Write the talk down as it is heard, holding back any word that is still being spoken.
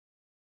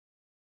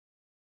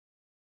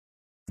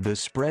The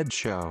Spread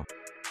Show.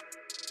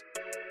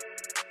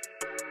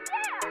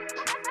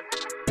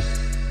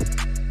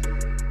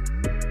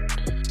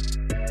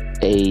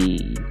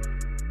 Hey.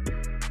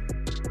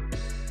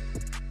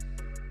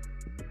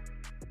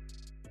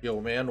 Yo,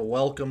 man,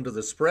 welcome to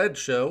the Spread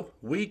Show.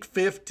 Week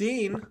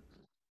 15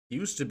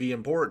 used to be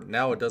important.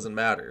 Now it doesn't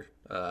matter.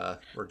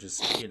 We're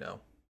just,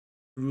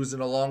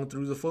 cruising along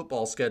through the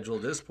football schedule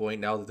at this point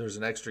now that there's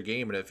an extra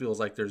game, and it feels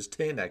like there's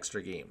 10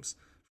 extra games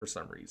for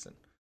some reason.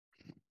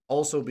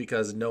 Also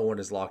because no one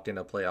is locked in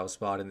a playoff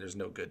spot and there's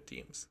no good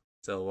teams.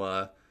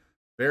 So,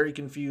 very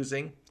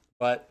confusing,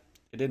 but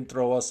it didn't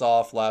throw us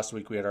off. Last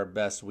week we had our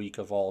best week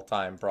of all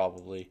time,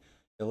 probably,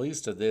 at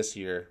least of this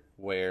year,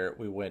 where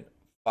we went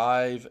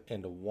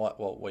 5-1.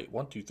 Well, wait,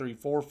 1, 2, 3,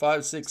 4,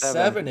 5, 6,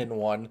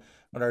 7-1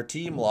 on our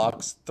team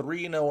locks,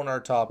 3-0 on our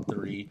top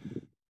three,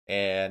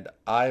 and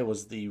I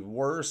was the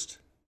worst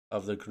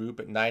of the group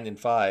at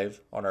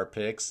 9-5 on our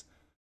picks.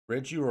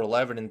 Rich, you were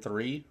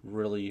 11-3,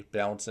 really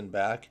bouncing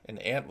back, and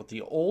Ant with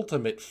the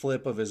ultimate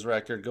flip of his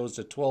record goes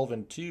to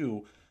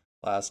 12-2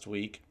 last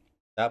week.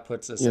 That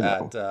puts us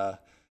at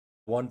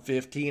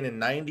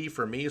 115-90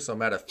 for me, so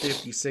I'm at a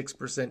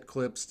 56%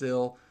 clip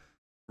still.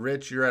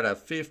 Rich, you're at a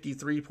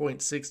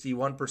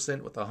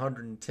 53.61% with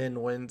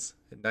 110 wins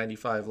and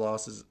 95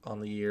 losses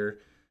on the year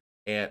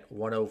at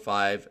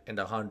 105 and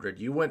 100.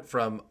 You went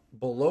from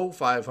below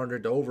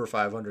 500 to over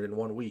 500 in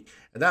 1 week,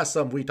 and that's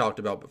something we talked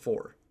about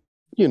before.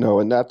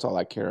 And that's all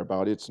I care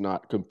about. It's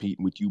not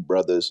competing with you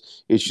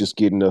brothers. It's just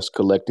getting us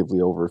collectively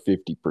over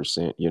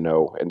 50%,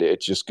 and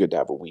it's just good to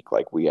have a week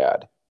like we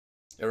had.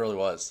 It really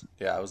was.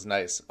 Yeah, it was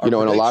nice. And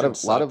a lot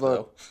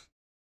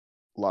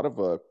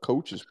of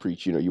coaches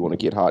preach, you want to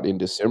get hot in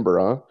December,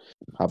 huh?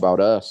 How about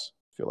us?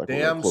 I feel like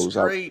we're going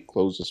to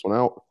close this one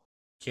out.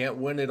 Can't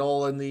win it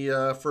all in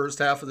the first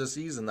half of the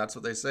season. That's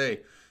what they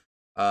say.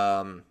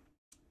 Our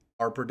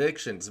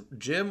predictions.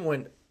 Jim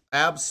went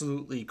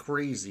absolutely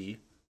crazy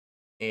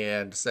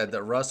and said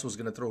that Russ was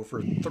going to throw for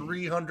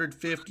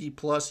 350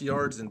 plus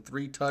yards and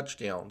 3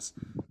 touchdowns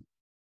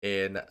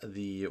in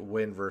the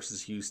win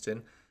versus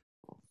Houston.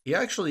 He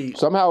actually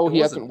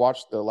hasn't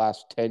watched the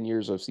last 10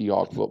 years of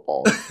Seahawks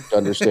football to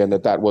understand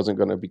that wasn't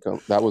going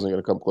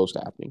to come close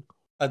to happening.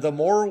 The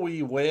more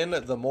we win,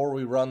 the more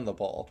we run the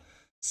ball.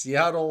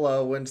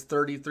 Seattle wins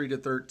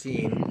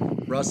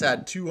 33-13. Russ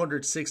had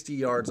 260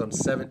 yards on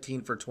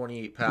 17 for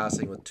 28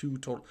 passing with 2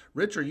 total.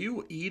 Rich, are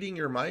you eating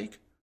your mic?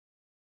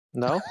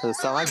 No, does it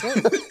sound like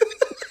it?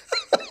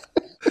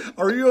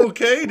 Are you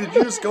okay? Did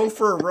you just go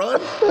for a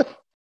run?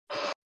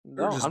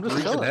 No, You're just I'm just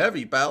breathing chilling.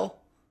 Heavy, pal.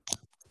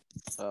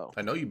 Oh.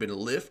 I know you've been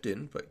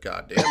lifting, but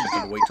goddamn, you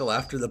can wait till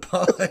after the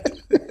pod.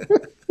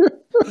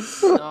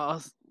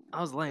 No,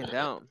 I was laying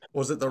down.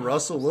 Was it the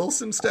Russell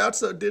Wilson stats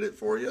that did it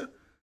for you?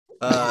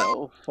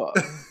 Oh, fuck.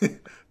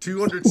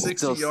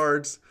 260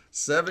 yards,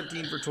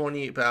 17 for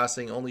 28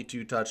 passing, only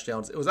 2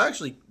 touchdowns. It was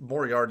actually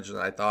more yardage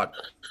than I thought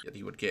that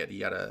he would get.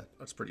 He had a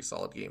pretty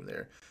solid game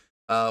there.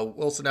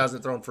 Wilson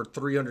hasn't thrown for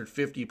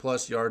 350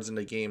 plus yards in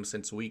a game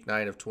since week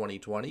 9 of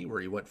 2020,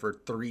 where he went for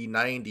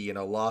 390 in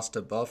a loss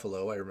to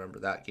Buffalo. I remember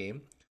that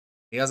game.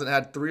 He hasn't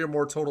had 3 or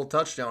more total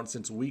touchdowns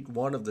since week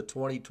 1 of the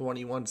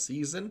 2021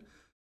 season,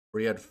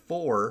 where he had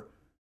 4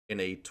 in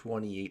a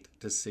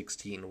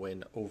 28-16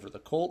 win over the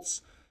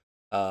Colts.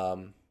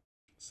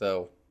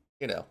 So,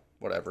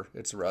 whatever.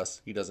 It's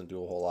Russ. He doesn't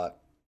do a whole lot.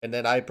 And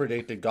then I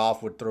predicted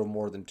Goff would throw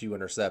more than 2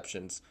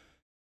 interceptions.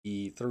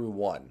 He threw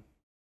 1.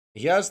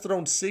 He has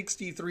thrown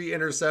 63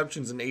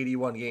 interceptions in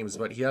 81 games,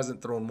 but he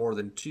hasn't thrown more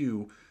than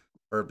 2,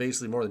 or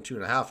basically more than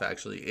 2.5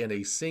 actually, in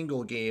a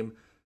single game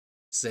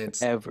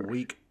since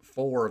week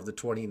 4 of the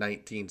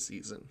 2019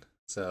 season.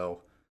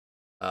 So,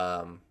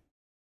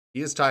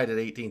 he is tied at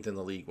 18th in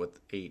the league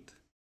with 8.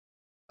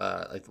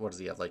 What does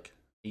he have?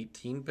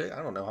 18 picks?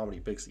 I don't know how many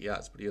picks he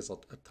has, but he has a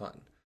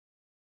ton.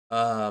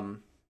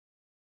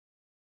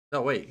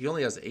 No, wait, he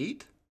only has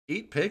 8?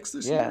 8 picks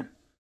this year?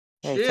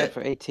 Yeah, he's tied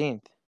for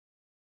 18th.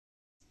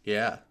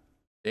 Yeah.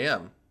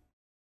 Damn.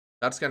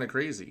 That's kind of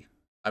crazy.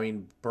 I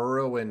mean,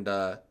 Burrow and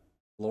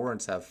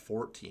Lawrence have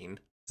 14.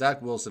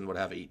 Zach Wilson would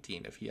have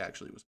 18 if he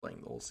actually was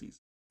playing the whole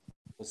season.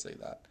 We'll say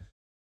that.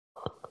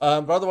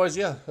 But otherwise,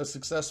 yeah, a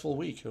successful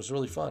week. It was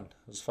really fun.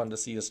 It was fun to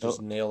see us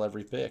just nail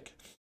every pick.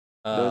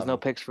 There was no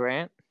picks for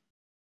Ant?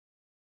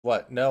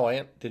 What? No,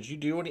 Ant. Did you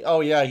do any? Oh,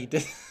 yeah, he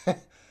did.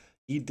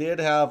 He did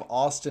have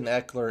Austin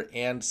Eckler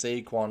and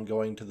Saquon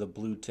going to the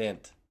blue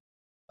tint.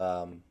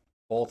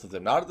 Both of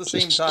them. Not at the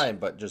same time,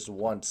 but just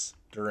once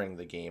during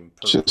the game.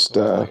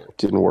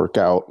 Didn't work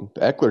out.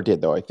 Eckler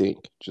did, though, I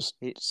think.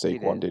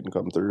 Saquon didn't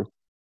come through.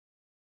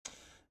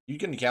 You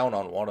can count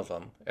on one of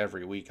them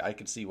every week. I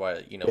could see why,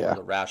 what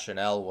the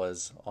rationale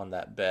was on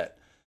that bet.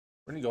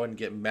 We're going to go ahead and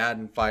get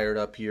Madden fired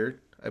up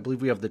here. I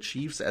believe we have the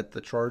Chiefs at the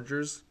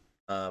Chargers.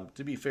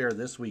 To be fair,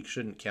 this week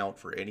shouldn't count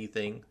for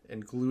anything,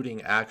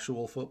 including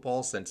actual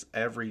football, since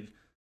every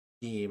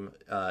team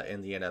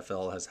in the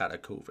NFL has had a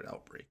COVID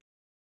outbreak.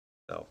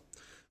 So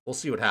we'll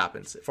see what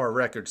happens. If our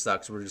record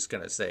sucks, we're just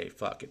going to say,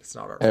 fuck it, it's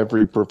not our fault.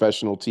 Every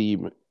professional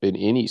team in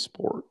any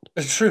sport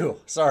True.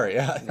 Sorry.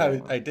 Yeah.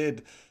 I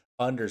did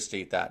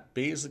understate that.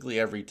 Basically,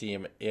 every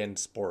team in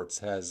sports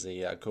has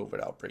a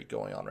COVID outbreak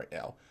going on right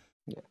now.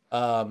 Yeah.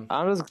 Um,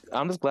 I'm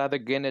just glad they're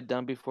getting it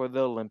done before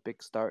the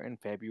Olympics start in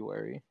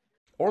February.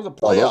 or the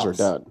Oh, those are playoffs.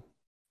 done.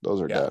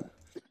 Those are Yeah. done.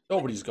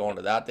 Nobody's going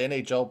to that. The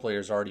NHL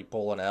players are already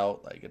pulling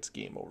out. Like, it's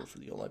game over for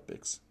the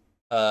Olympics.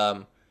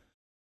 Um,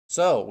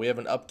 so we have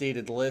an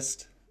updated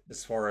list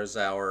as far as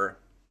our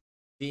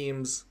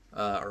teams,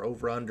 our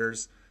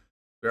over-unders.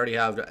 We already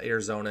have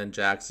Arizona and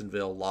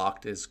Jacksonville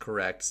locked is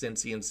correct.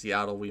 Cincy and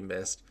Seattle we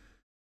missed.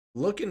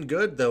 Looking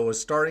good, though, is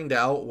starting to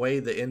outweigh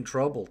the in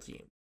trouble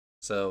team.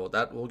 So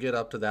that we'll get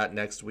up to that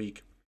next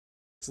week.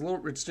 It's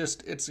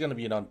going to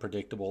be an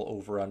unpredictable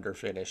over-under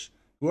finish.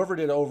 Whoever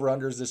did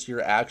over-unders this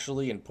year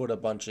actually and put a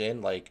bunch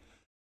in, like,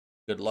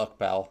 good luck,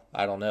 pal.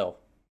 I don't know.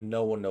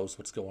 No one knows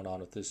what's going on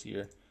with this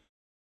year.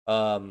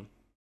 Our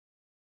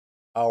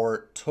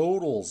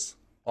totals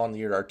on the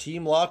year, our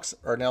team locks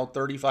are now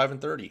 35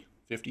 and 30,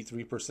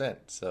 53%.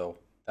 So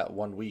that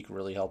 1 week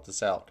really helped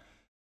us out.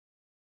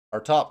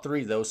 Our top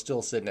three, though,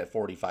 still sitting at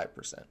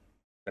 45%.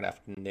 We're going to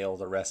have to nail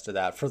the rest of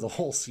that for the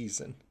whole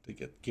season to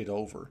get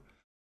over.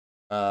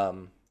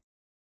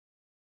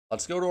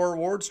 Let's go to our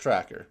awards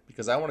tracker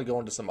because I want to go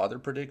into some other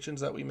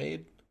predictions that we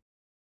made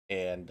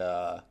and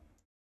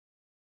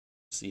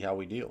see how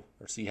we do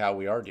or see how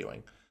we are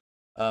doing.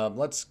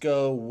 Let's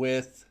go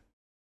with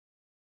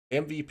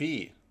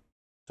MVP.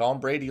 Tom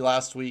Brady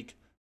last week.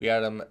 We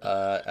had him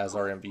as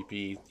our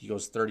MVP. He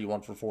goes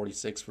 31 for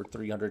 46 for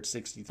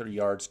 363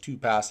 yards, 2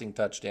 passing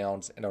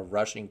touchdowns, and a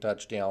rushing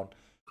touchdown.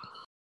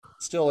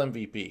 Still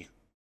MVP,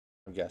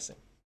 I'm guessing,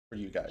 for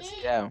you guys.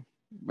 Yeah,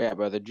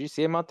 brother. Did you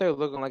see him out there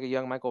looking like a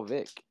young Michael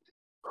Vick?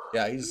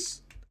 Yeah,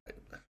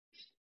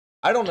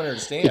 I don't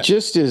understand. It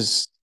just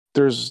is.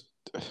 There's,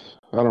 I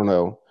don't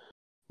know.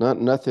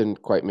 Nothing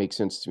quite makes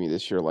sense to me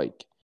this year.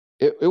 Like,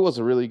 it was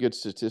a really good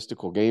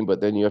statistical game,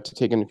 but then you have to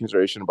take into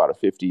consideration about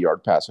a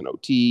 50-yard pass in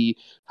OT,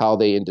 how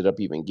they ended up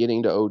even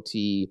getting to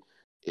OT.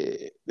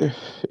 It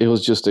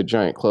was just a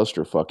giant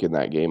clusterfuck in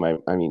that game.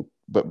 I mean,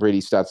 but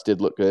Brady's stats did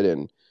look good,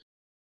 and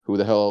who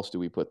the hell else do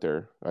we put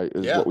there?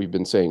 Is what we've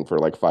been saying for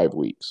like 5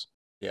 weeks.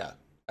 Yeah,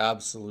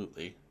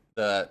 absolutely.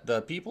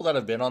 The people that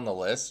have been on the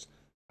list,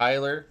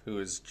 Kyler, who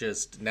is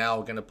just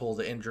now going to pull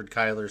the injured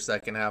Kyler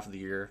second half of the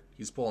year.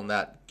 He's pulling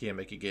that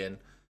gimmick again.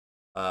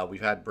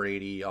 We've had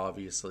Brady,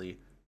 obviously.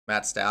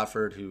 Matt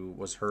Stafford, who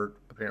was hurt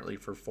apparently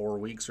for 4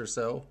 weeks or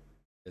so,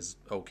 is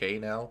okay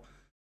now.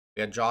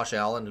 We had Josh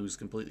Allen, who's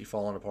completely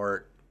fallen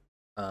apart.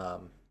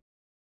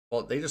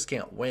 Well, they just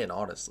can't win,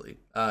 honestly.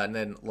 And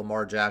then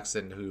Lamar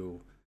Jackson,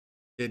 who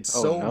did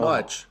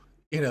much,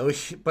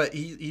 but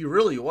he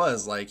really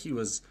was like he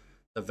was.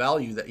 The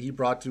value that he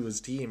brought to his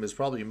team is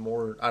probably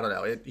more. I don't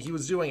know. He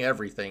was doing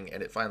everything,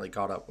 and it finally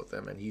caught up with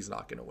him, and he's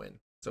not going to win.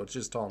 So it's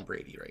just Tom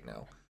Brady right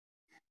now.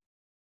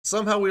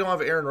 Somehow we don't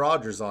have Aaron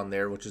Rodgers on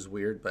there, which is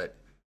weird, but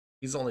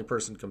he's the only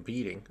person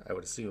competing, I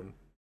would assume.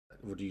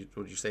 Would you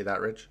say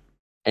that, Rich?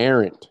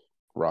 Aaron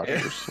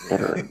Rodgers.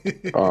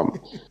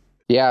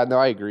 Yeah, no,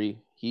 I agree.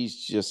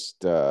 He's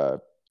just I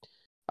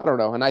don't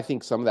know, and I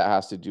think some of that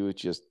has to do with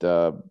just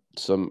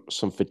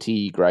some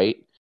fatigue, right?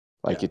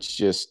 Like, it's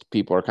just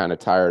people are kind of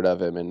tired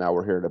of him, and now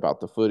we're hearing about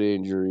the foot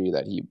injury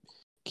that he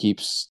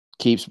keeps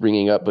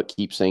bringing up, but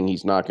keeps saying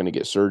he's not going to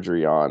get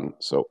surgery on.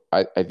 So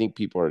I think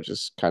people are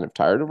just kind of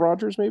tired of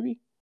Rodgers, maybe.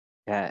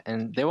 Yeah,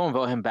 and they won't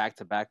vote him back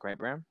to back, right,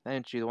 Bram?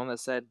 Ain't you the one that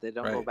said they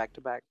don't go back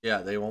to back? Yeah,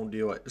 they won't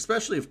do it,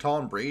 especially if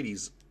Tom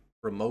Brady's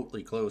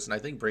remotely close, and I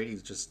think Brady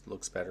just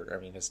looks better.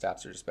 I mean, his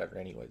stats are just better,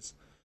 anyways.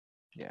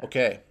 Yeah.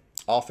 Okay,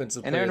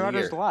 offensive player of the year. And Aaron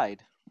Rodgers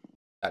lied.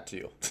 That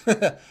too.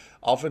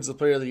 Offensive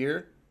player of the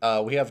year.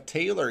 We have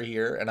Taylor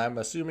here, and I'm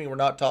assuming we're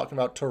not talking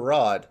about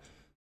Tyrod.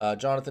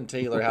 Jonathan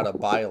Taylor had a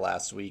bye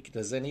last week.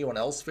 Does anyone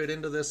else fit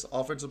into this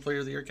offensive player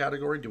of the year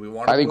category? Do we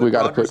want to put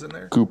Rodgers in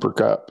there? Cooper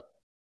Kupp.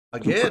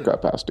 Again? Cooper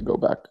Kupp has to go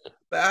back.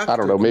 I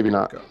don't know, maybe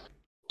not.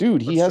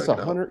 Dude, he has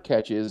 100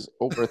 catches,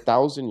 over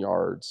 1,000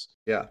 yards.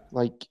 Yeah.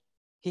 Like,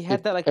 he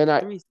had that like 3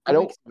 weeks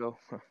ago.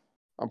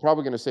 I'm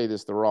probably going to say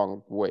this the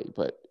wrong way,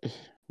 but,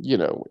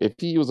 if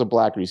he was a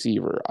black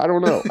receiver, I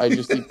don't know. I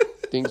just think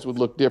things would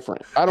look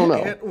different. I don't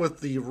know. And with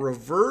the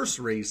reverse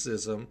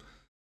racism,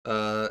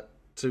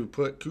 to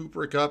put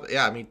Cooper Kupp,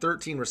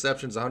 13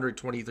 receptions,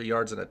 123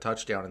 yards, and a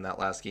touchdown in that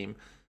last game.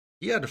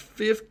 He had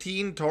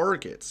 15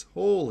 targets.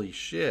 Holy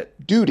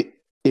shit. Dude,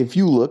 if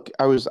you look,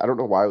 I don't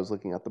know why I was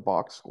looking at the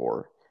box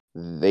score.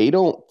 They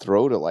don't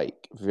throw to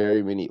like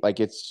very many. Like,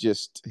 it's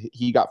just,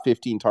 he got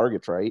 15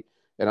 targets, right?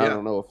 And I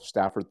don't know if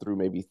Stafford threw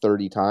maybe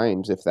 30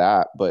 times, if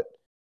that, but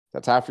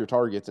that's half your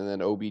targets. And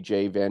then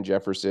OBJ, Van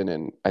Jefferson,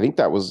 and I think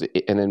that was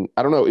it. And then,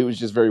 I don't know, it was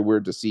just very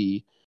weird to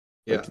see.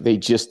 Like, they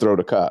just throw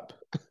to Kupp.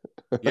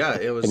 Yeah,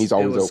 it was. And he's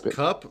always open.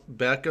 Kupp,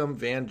 Beckham,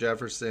 Van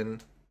Jefferson.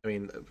 I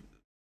mean,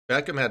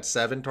 Beckham had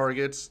 7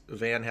 targets.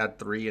 Van had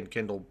 3, and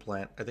Kendall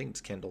Blant. I think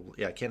it's Kendall.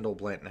 Yeah, Kendall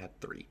Blanton had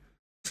 3.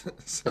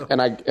 So.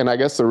 And I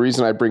guess the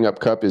reason I bring up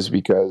Kupp is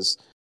because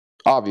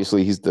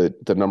obviously he's the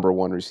number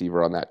one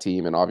receiver on that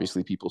team, and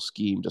obviously people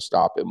scheme to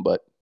stop him.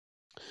 But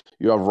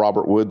You have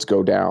Robert Woods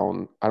go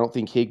down. I don't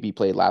think Higbee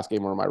played last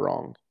game, or am I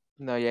wrong?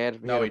 No, yeah,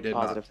 No, he a did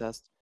positive not.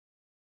 test.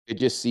 It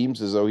just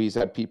seems as though he's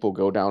had people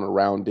go down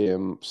around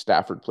him.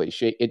 Stafford plays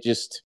shake. It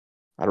just,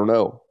 I don't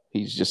know.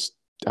 He's just,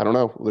 I don't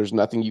know. There's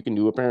nothing you can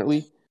do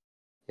apparently.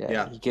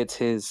 Yeah. He gets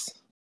his.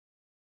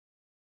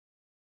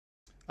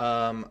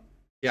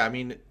 Yeah, I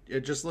mean,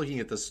 just looking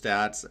at the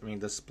stats, I mean,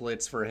 the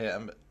splits for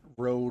him,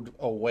 road,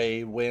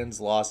 away, wins,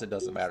 loss, it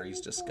doesn't matter.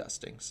 He's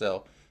disgusting.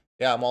 So,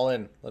 yeah, I'm all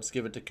in. Let's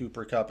give it to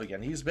Cooper Kupp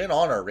again. He's been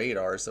on our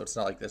radar, so it's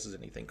not like this is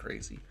anything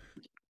crazy.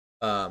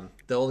 The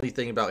only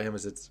thing about him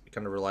is it's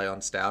going to rely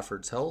on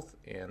Stafford's health,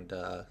 and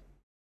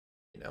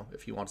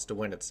if he wants to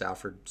win it,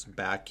 Stafford's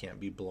back can't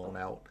be blown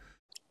out.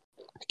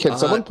 Can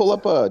someone pull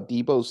up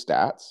Debo's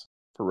stats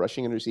for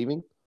rushing and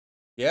receiving?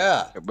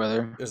 Yeah,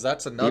 brother. Because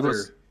that's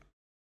another.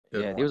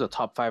 He was a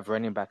top 5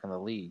 running back in the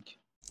league.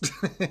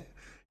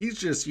 He's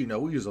just,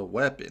 he's a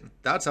weapon.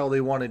 That's how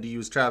they wanted to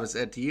use Travis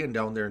Etienne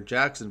down there in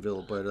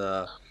Jacksonville,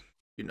 but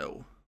he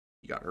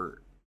got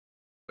hurt.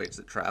 Wait, is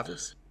it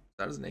Travis? Is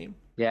that his name?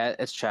 Yeah,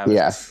 it's Travis.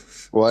 Yeah.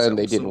 Well, and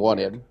they didn't want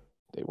him.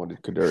 They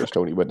wanted Kadarius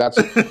Toney, but that's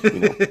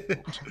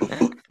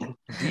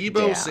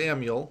Deebo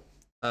Samuel.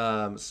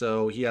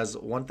 So he has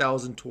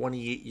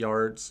 1,028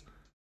 yards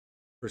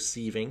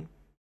receiving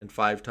and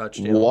 5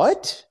 touchdowns.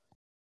 What?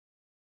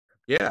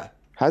 Yeah.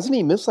 Hasn't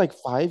he missed like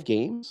 5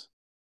 games?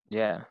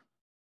 Yeah.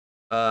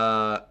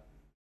 How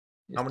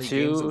many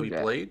games have we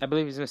played? I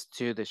believe he's missed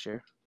 2 this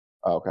year.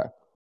 Oh, okay.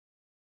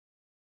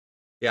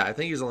 Yeah, I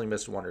think he's only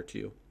missed 1 or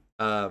 2.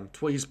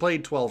 He's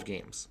played 12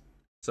 games.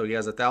 So he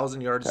has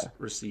 1,000 yards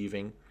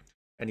receiving,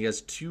 and he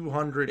has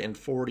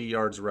 240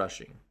 yards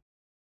rushing.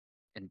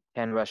 And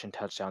 10 rushing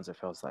touchdowns, it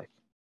feels like.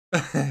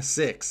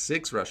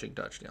 6 rushing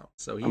touchdowns.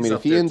 So he's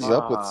if he ends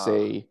up with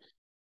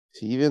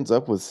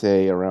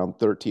say around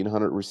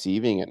 1,300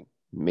 receiving and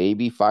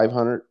maybe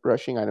 500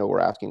 rushing, I know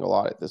we're asking a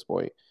lot at this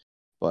point,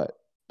 but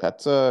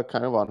that's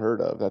kind of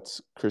unheard of.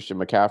 That's Christian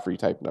McCaffrey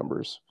type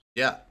numbers.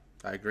 Yeah,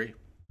 I agree.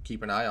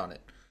 Keep an eye on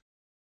it.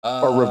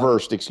 Or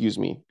reversed, excuse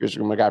me.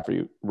 Christian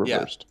McCaffrey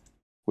reversed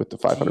with the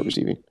 500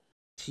 receiving.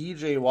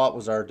 TJ Watt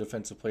was our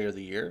defensive player of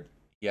the year.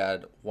 He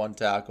had 1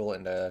 tackle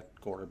and a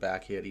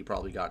quarterback hit. He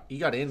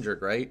got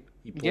injured, right?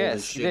 He pulled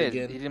his shit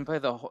again. He didn't play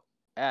the whole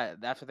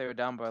after they were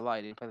down by a lot.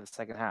 He didn't play the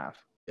second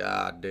half.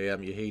 God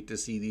damn, you hate to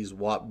see these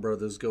Watt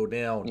brothers go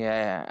down.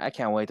 Yeah, I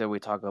can't wait till we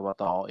talk about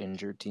the all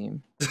injured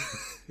team.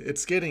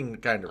 It's getting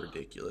kind of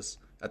ridiculous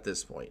at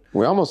this point.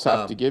 We almost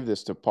have to give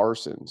this to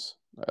Parsons,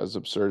 as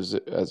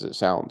absurd as it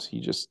sounds.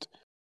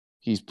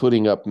 He's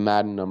putting up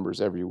Madden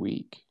numbers every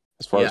week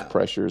as far as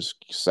pressures,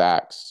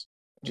 sacks,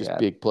 just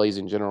big plays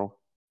in general.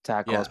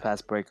 Tackles,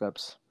 pass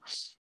breakups.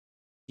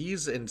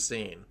 He's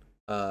insane.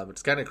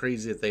 It's kind of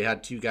crazy that they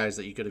had 2 guys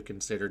that you could have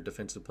considered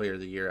defensive player of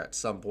the year at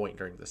some point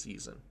during the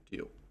season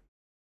too.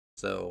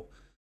 So,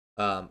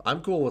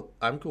 I'm cool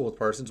with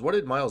Parsons. What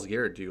did Myles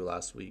Garrett do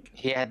last week?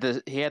 He had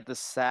the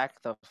sack.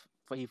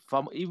 He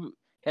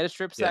had a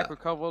strip sack,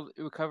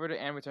 recovered it,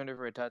 and returned it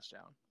for a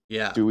touchdown.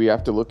 Yeah. Do we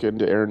have to look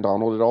into Aaron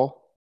Donald at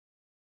all?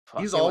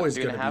 He's always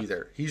going to be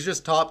there. He's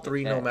just top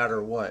 3 no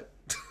matter what.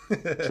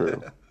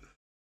 True.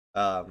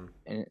 And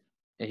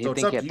he had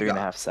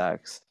 3.5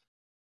 sacks.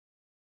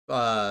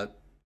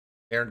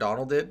 Aaron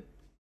Donald did?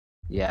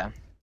 Yeah.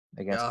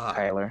 Against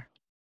Tyler.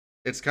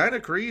 It's kind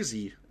of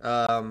crazy.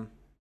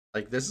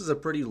 This is a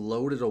pretty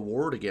loaded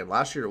award again.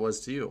 Last year it was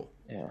too.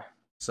 Yeah.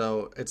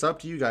 So it's up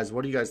to you guys.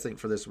 What do you guys think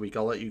for this week?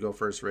 I'll let you go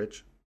first,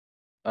 Rich.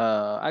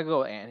 I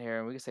go Ant here,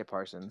 and we can say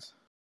Parsons.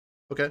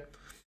 Okay.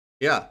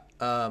 Yeah.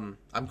 I'm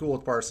cool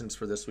with Parsons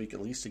for this week,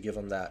 at least to give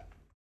him that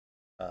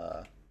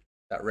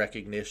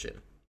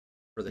recognition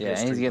for the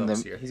history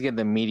books here. He's getting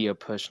the media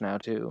push now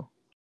too.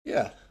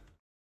 Yeah.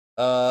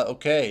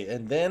 Okay,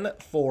 and then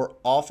for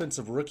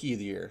Offensive Rookie of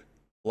the Year,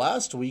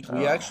 last week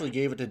we actually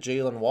gave it to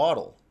Jalen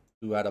Waddle,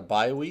 who had a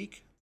bye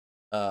week.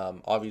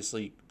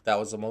 Obviously, that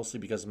was mostly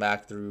because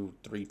Mac threw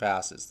 3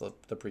 passes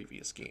the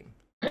previous game.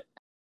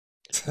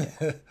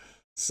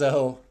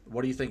 So,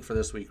 what do you think for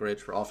this week,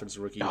 Rich, for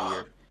Offensive Rookie of the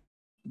Year?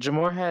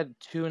 Jamar had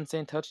 2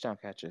 insane touchdown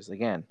catches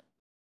again.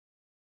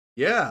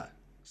 Yeah.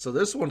 So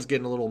this one's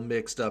getting a little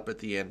mixed up at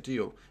the end,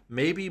 too.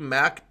 Maybe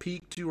Mac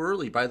peaked too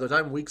early. By the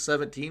time Week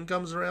 17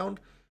 comes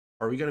around,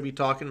 are we going to be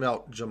talking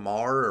about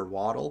Jamar or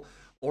Waddle?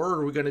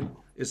 Or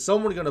is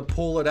someone going to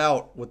pull it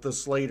out with the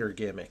Slater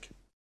gimmick?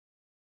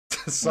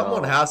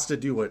 Someone has to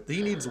do it.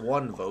 He needs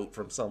 1 vote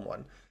from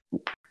someone.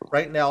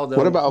 Right now, though.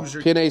 What about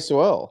Penei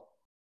Sewell?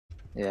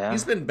 Yeah.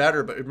 He's been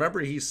better, but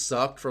remember he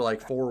sucked for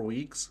like 4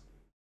 weeks?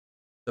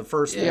 The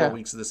first 4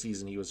 weeks of the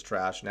season, he was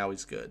trash. Now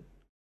he's good.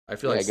 I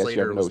feel like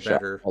Slater was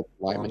better.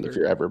 Lineman if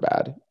you're ever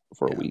bad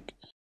for a week.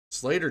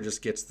 Slater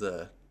just gets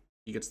the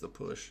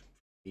push.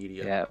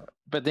 Media. Yeah,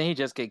 but then he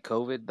just get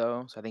COVID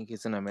though, so I think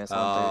he's gonna miss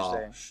on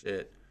Thursday.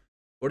 Shit.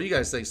 What do you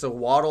guys think? So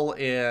Waddle,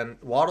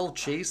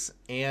 Chase,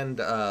 and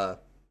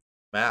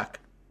Mac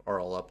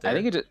are all up there.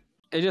 I think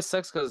it just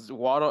sucks because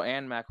Waddle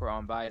and Mac were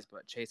on buys,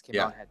 but Chase came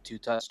out and had 2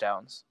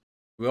 touchdowns.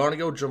 We want to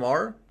go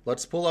Jamar?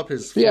 Let's pull up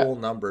his full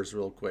numbers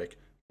real quick,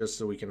 just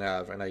so we can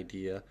have an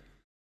idea.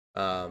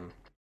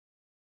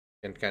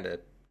 And kind of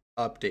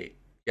update.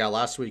 Yeah,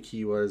 last week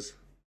he was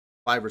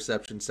 5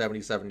 receptions,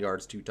 77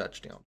 yards, 2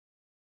 touchdowns.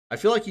 I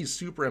feel like he's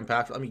super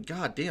impactful. I mean,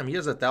 god damn, he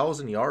has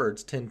 1,000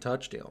 yards, 10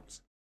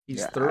 touchdowns.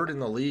 He's third in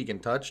the league in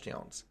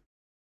touchdowns.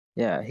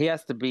 Yeah, he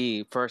has to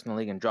be first in the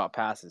league in drop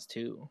passes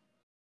too.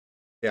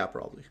 Yeah,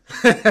 probably.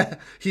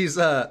 He's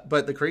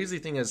but the crazy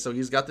thing is, so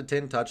he's got the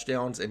 10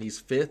 touchdowns and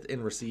he's 5th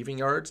in receiving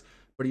yards,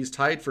 but he's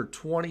tied for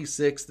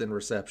 26th in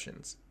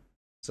receptions.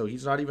 So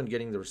he's not even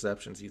getting the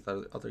receptions he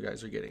thought other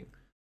guys are getting.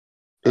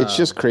 It's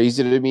just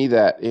crazy to me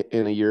that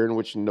in a year in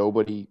which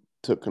nobody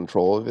took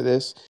control of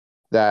this,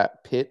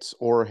 that Pitts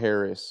or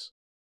Harris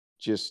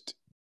it's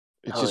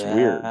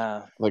weird.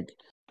 Like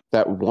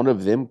that one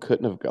of them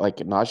couldn't have, like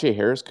Najee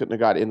Harris couldn't have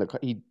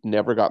got he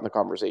never got in the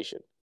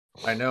conversation.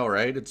 I know,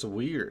 right? It's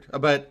weird.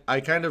 But I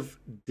kind of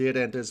did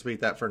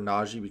anticipate that for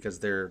Najee because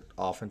their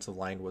offensive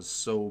line was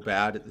so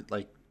bad.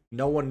 Like,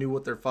 no one knew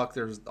what their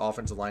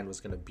offensive line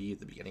was going to be at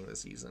the beginning of the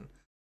season.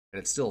 And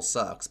it still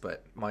sucks,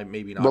 but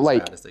maybe not as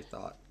bad as they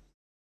thought.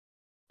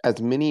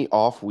 As many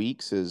off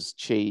weeks as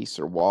Chase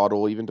or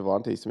Waddle, even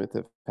Devontae Smith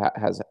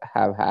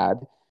have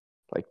had,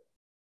 like,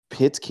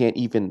 Pitts can't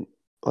even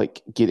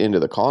like get into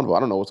the convo. I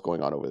don't know what's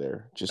going on over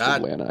there. Just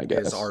Atlanta, I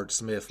guess. Is Art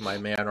Smith. My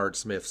man Art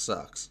Smith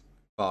sucks.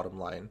 Bottom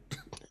line.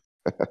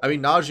 I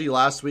mean, Najee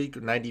last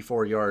week,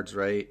 94 yards,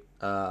 right?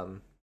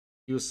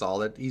 He was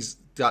solid. He's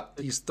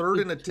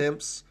 3rd in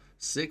attempts,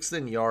 6th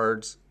in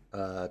yards,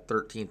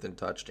 13th in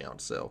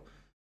touchdowns. So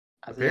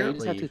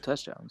apparently, he just had 2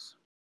 touchdowns.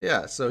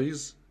 Yeah, so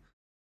he's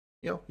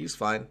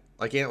fine.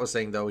 Like Ant was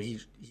saying though, he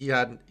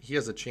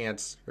has a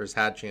chance or has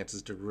had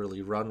chances to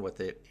really run with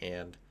it,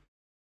 and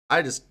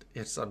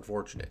it's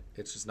unfortunate.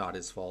 It's just not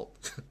his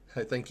fault.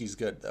 I think he's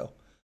good though.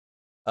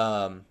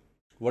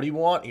 What do you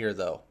want here,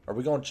 though? Are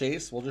we going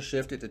Chase? We'll just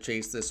shift it to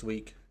Chase this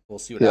week. We'll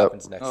see what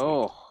happens next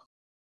week.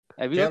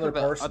 Have you Chandler looked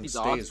at Parsons the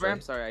odds stays, for him?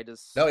 right? Sorry, I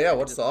just... No, yeah,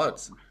 what's the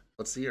odds?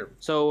 Let's see here.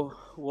 So,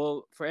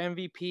 for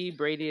MVP,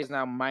 Brady is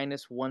now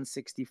minus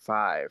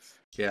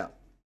 165. Yeah.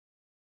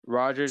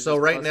 Rodgers So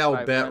right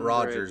now, bet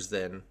Rodgers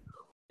then,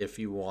 if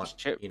you want,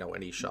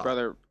 any shot.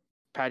 Brother,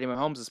 Patty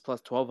Mahomes is plus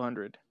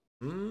 1,200.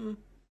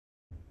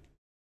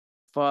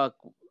 Fuck,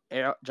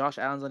 Josh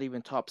Allen's not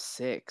even top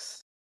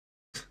 6.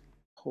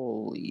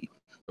 Holy...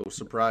 No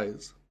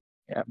surprise.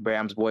 Yeah,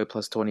 Bram's boy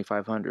plus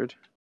 2,500.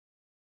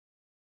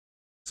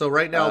 So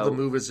right now the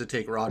move is to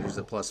take Rodgers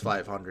at plus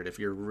 500 if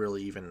you're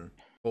really even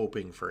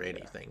hoping for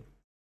anything.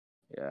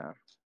 Yeah.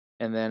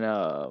 And then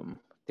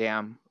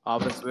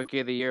Offensive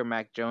Rookie of the Year,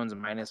 Mac Jones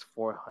minus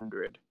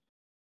 400.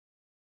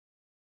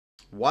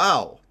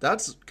 Wow,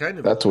 that's kind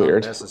of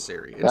weird.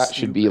 Unnecessary. That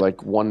should be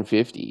like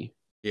 150.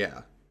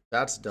 Yeah,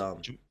 that's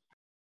dumb.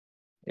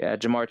 Yeah,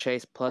 Jamar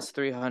Chase plus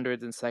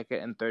 300 in second,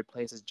 and third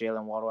place is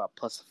Jalen Waddle at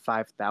plus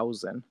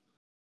 5,000.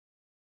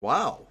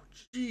 Wow,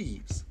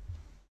 jeez,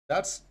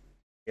 I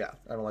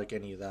don't like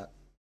any of that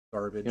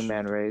garbage.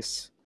 2-man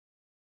race.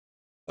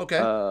 Okay.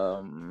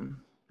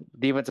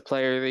 Defensive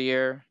Player of the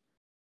Year.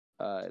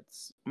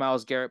 It's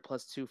Myles Garrett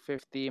plus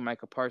 250,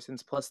 Micah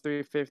Parsons plus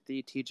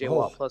 350, TJ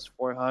Watt plus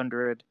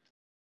 400,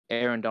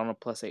 Aaron Donald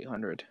plus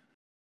 800.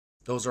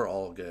 Those are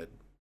all good.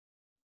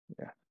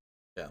 Yeah.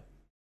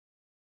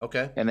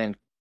 Okay. And then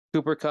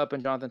Cooper Kupp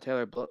and Jonathan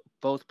Taylor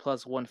both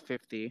plus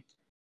 150.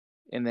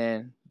 And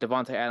then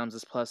Devontae Adams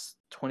is plus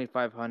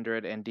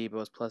 2,500 and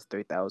Debo is plus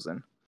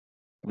 3,000.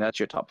 And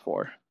that's your top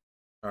 4.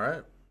 All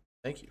right.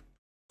 Thank you.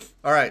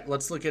 All right.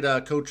 Let's look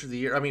at Coach of the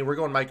Year. I mean, we're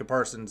going Micah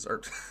Parsons.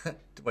 Or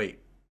wait.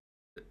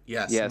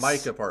 Yes.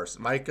 Micah Parsons.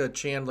 Micah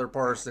Chandler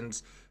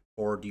Parsons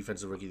for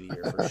Defensive Rookie of the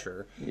Year for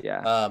sure.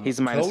 Yeah. He's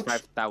minus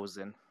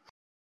 5,000.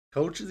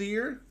 Coach of the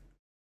Year?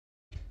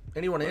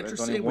 Anyone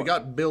interesting? We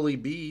got Billy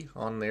B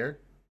on there.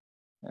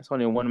 That's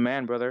only one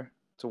man, brother.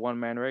 It's a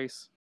one-man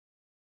race.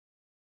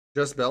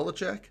 Just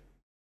Belichick?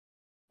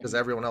 Because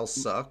everyone else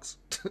sucks.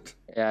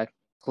 Yeah,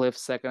 Cliff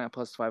second at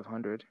plus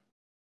 500.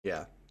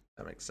 Yeah,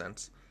 that makes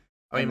sense.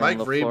 I mean, Mike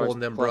Vrabel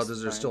and them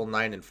brothers are still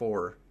 9-4.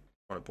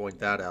 I want to point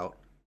that out.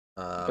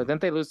 But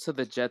didn't they lose to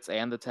the Jets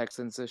and the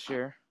Texans this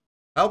year?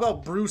 How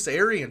about Bruce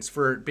Arians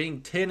for being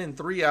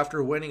 10-3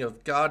 after winning a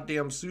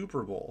goddamn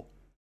Super Bowl?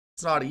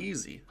 It's not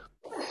easy.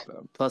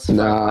 Plus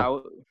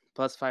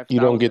 5,000.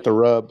 You don't get the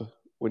rub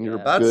when you're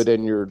good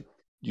and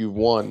you've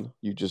won.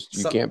 You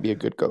can't be a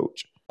good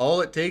coach.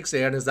 All it takes,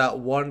 Ann, is that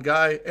one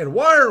guy. And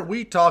why are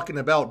we talking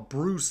about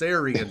Bruce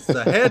Arians,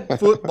 the head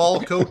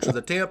football coach of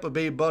the Tampa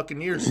Bay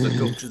Buccaneers, the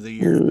Coach of the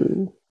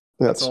Year?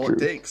 That's all it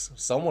takes.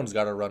 Someone's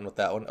got to run with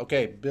that one.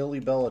 Okay, Billy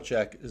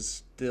Belichick is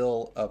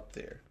still up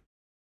there.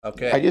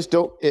 Okay. I just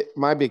don't.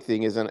 My big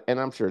thing is, and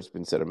I'm sure it's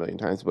been said a million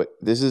times, but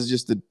this is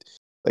just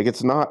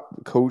it's not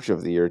Coach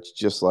of the Year. It's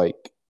just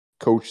like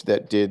coach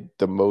that did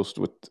the most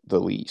with the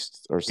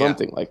least or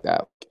something like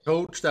that.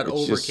 Coach that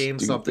overcame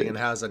something and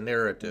has a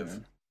narrative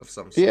of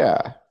some sort.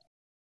 Yeah.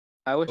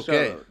 I wish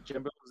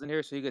Jimbo was in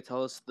here so he could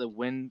tell us the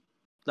win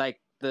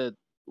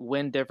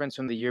difference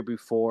from the year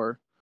before.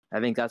 I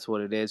think that's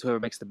what it is. Whoever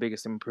makes the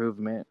biggest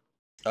improvement.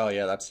 Oh,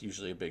 yeah, that's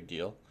usually a big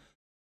deal.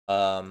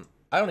 I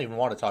don't even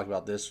want to talk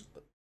about this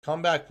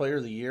comeback player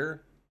of the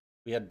year,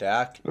 we had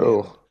Dak.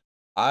 Oh,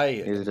 I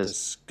am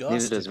disgusted.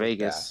 Neither does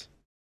Vegas.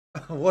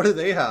 What do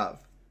they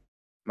have?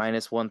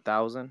 Minus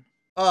 1,000.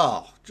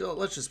 Oh,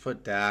 let's just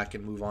put Dak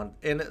and move on.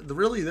 And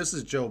really, this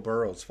is Joe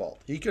Burrow's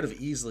fault. He could have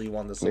easily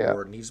won this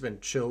award, and he's been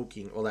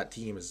choking. Well, that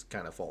team is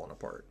kind of falling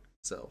apart.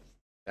 So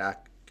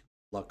Dak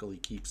luckily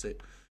keeps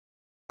it.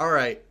 All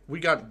right, we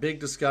got big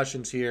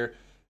discussions here.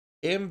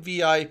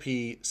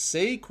 MVP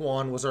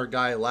Saquon was our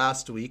guy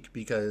last week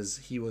because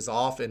he was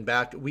off and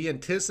back. We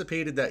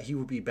anticipated that he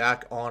would be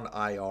back on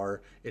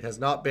IR. It has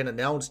not been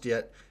announced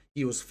yet.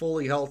 He was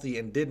fully healthy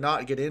and did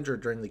not get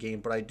injured during the game,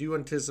 but I do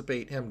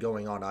anticipate him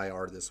going on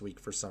IR this week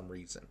for some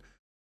reason.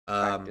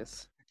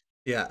 Practice.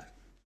 Yeah.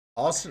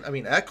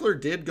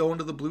 Eckler did go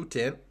into the blue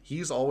tent.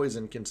 He's always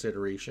in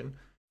consideration.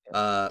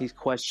 He's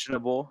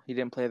questionable. He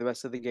didn't play the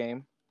rest of the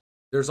game.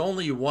 There's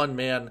only one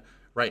man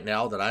right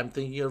now that I'm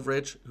thinking of,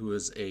 Rich, who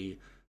is a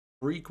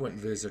frequent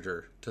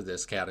visitor to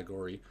this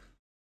category.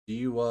 Do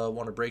you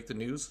want to break the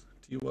news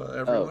to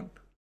everyone?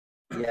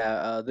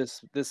 Yeah,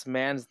 this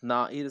man's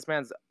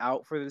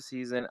out for the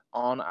season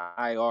on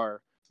IR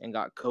and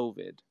got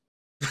COVID.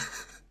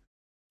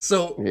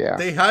 So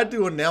they had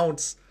to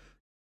announce.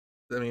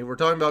 I mean, we're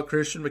talking about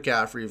Christian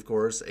McCaffrey, of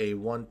course, a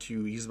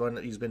 1-2.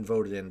 He's been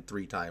voted in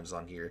 3 times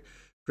on here.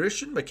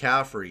 Christian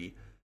McCaffrey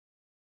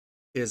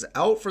is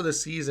out for the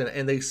season,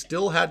 and they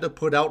still had to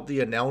put out the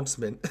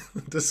announcement,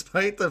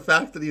 despite the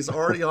fact that he's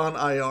already on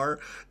IR,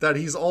 that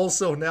he's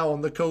also now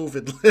on the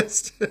COVID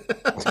list.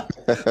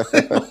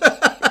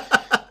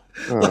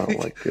 Oh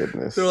my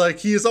goodness. They're like,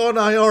 he's on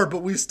IR,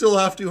 but we still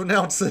have to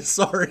announce this.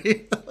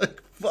 Sorry.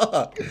 Like,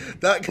 fuck.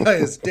 That guy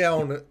is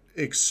down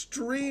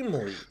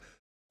extremely.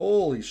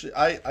 Holy shit.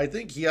 I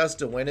think he has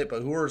to win it,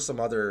 but who are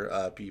some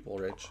other people,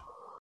 Rich?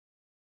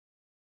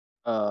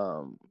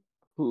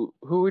 Who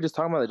were we just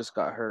talking about that just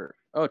got hurt?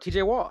 Oh,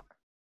 TJ Watt.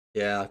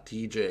 Yeah,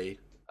 TJ.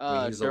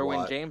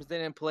 Derwin James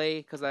didn't play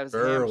because of his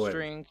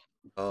hamstring.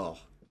 Oh.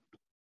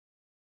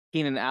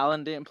 Keenan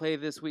Allen didn't play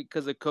this week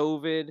because of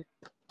COVID.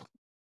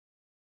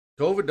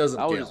 COVID doesn't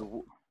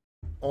count.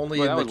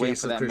 Only in the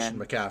case of Christian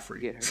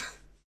McCaffrey.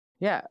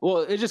 Yeah, well,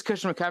 it's just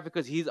Christian McCaffrey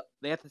because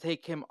they have to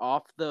take him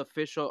off the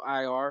official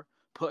IR,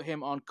 put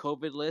him on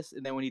COVID list,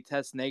 and then when he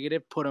tests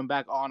negative, put him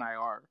back on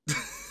IR.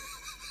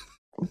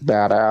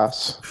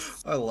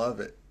 Badass. I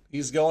love it.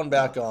 He's going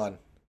back on.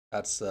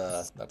 That's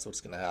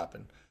what's gonna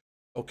happen.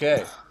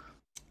 Okay.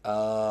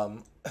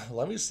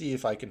 Let me see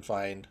if I can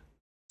find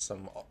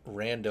some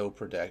rando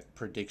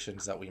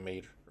predictions that we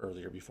made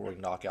earlier before we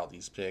knock out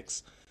these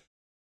picks.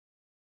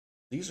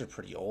 These are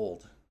pretty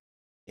old.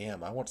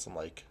 Damn, I want some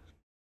like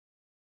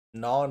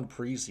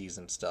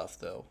non-preseason stuff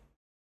though.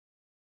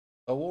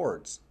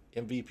 Awards,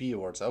 MVP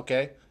awards.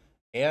 Okay.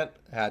 Ant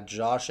had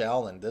Josh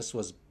Allen. This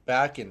was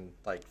back in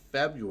like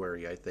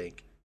February, I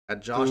think.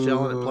 Had Josh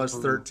Allen at plus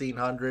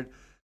 1,300.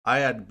 I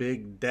had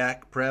big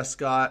Dak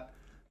Prescott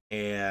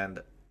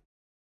and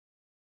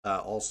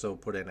also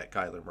put in at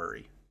Kyler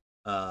Murray.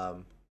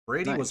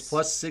 Brady was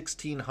plus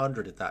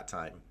 1,600 at that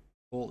time.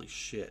 Holy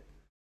shit.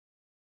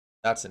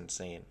 That's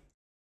insane.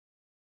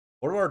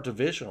 What are our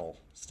divisional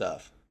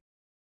stuff?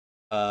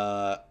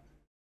 Oh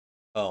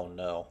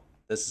no.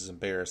 This is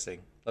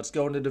embarrassing. Let's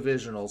go into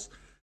divisionals.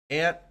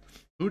 Ant,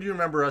 who do you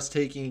remember us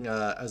taking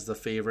as the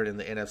favorite in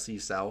the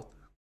NFC South?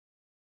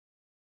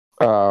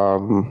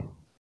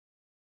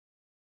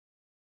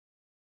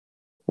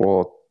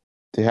 Well,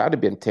 it had to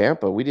be in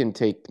Tampa. We didn't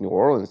take New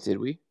Orleans, did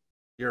we?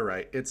 You're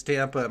right. It's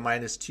Tampa at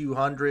minus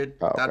 200.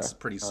 Oh, okay. That's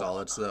pretty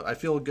solid. So I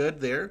feel good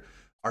there.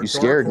 You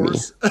scared me.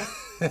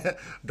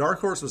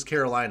 Dark horse was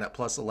Carolina at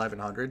plus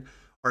 1,100.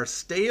 Our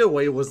stay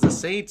away was the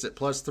Saints at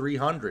plus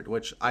 300,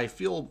 which I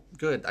feel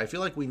good. I feel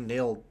like we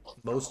nailed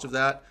most of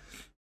that.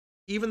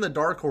 Even the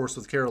dark horse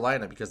with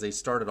Carolina because they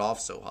started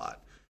off so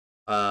hot.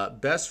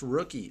 Best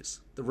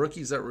rookies. The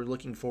rookies that we're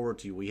looking forward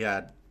to. We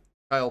had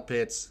Kyle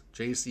Pitts,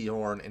 J.C.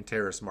 Horn, and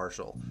Terrace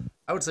Marshall.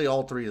 I would say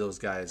all 3 of those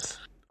guys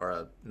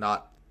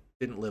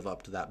didn't live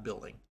up to that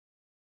billing.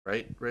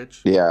 Right,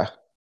 Rich? Yeah.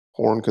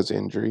 Horn because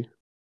injury.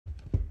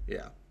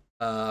 Yeah.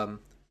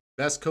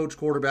 Best coach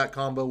quarterback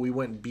combo, we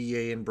went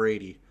BA and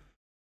Brady.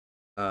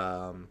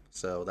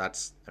 So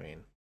that's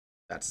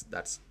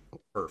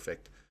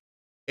perfect.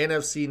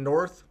 NFC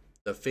North,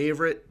 the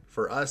favorite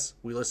for us,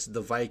 we listed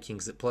the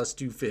Vikings at plus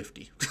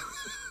 250.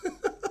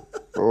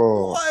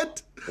 Oh,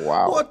 what?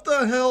 Wow. What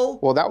the hell?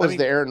 Well, that was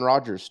the Aaron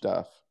Rodgers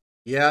stuff.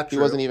 Yeah, true.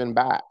 He wasn't even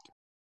back.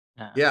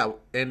 Yeah,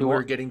 and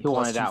we're getting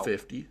plus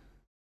 250.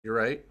 You're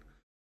right.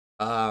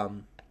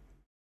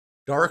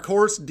 Dark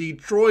horse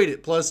Detroit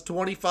at plus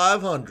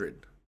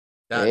 2,500.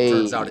 That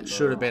turns out it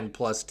should have been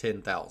plus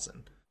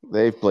 10,000.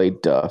 They've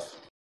played tough.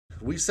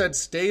 We said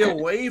stay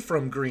away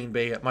from Green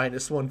Bay at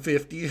minus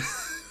 150.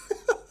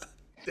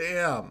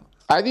 Damn.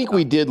 I think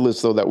we did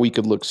list though that we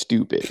could look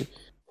stupid.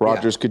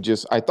 Rodgers could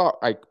just. I'm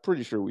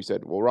pretty sure we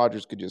said, well,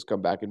 Rodgers could just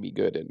come back and be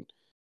good,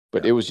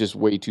 but it was just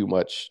way too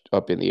much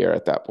up in the air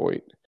at that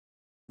point.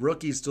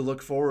 Rookies to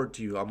look forward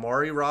to.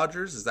 Amari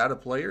Rodgers, is that a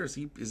player? Is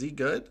he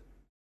good?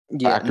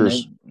 Yeah,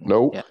 Packers,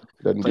 nope. Yeah.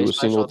 Doesn't do a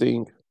single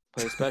thing.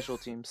 Play special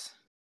teams.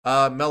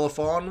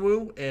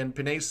 Melifonwu and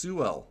Penei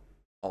Sewell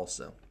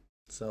also.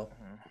 So,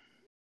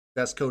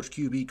 best coach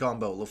QB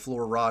combo,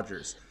 LaFleur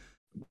Rogers.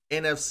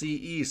 NFC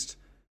East,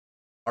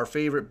 our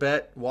favorite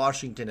bet,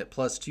 Washington at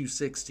plus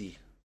 260.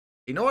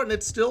 You know what? And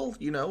it's still,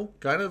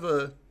 kind of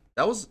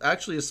that was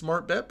actually a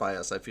smart bet by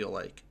us, I feel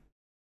like.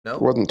 No?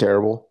 It wasn't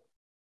terrible.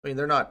 I mean,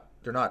 they're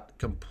not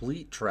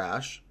complete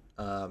trash,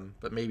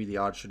 but maybe the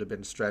odds should have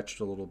been stretched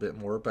a little bit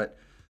more. But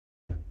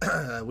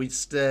we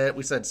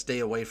said stay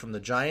away from the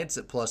Giants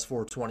at plus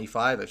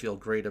 425. I feel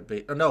great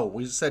about. No,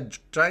 we said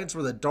Giants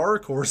were the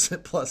dark horse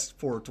at plus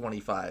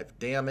 425.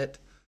 Damn it!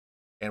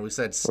 And we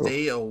said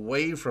stay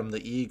away from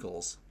the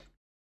Eagles,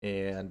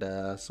 and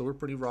so we're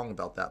pretty wrong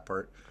about that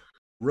part.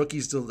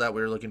 Rookies that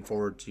we were looking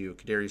forward to: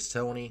 Kadarius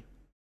Toney,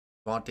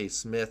 Devontae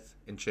Smith,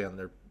 and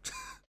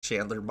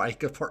Chandler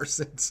Micah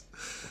Parsons.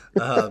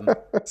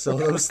 So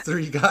those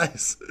three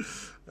guys.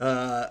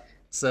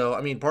 So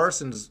I mean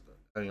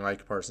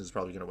Micah Parsons is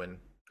probably going to win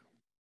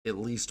at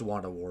least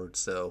one award,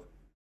 so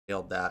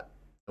nailed that.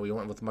 And we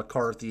went with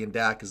McCarthy and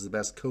Dak as the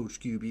best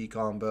coach QB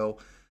combo.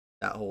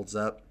 That holds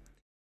up.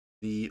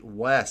 The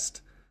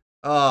West.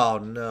 Oh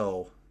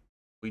no.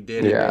 We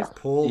did it. Yeah.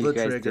 Pulled the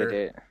guys trigger.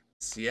 did it.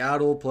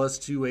 Seattle plus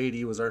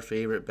 280 was our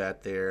favorite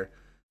bet there.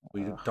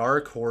 We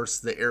dark horse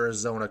the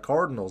Arizona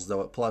Cardinals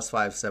though at plus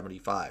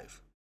 575.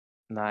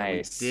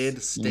 Nice. And we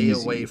did stay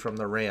away from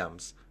the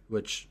Rams,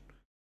 which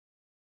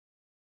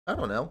I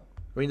don't know.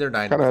 I mean, they're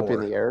 9-4. Kind of up in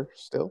the air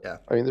still. Yeah.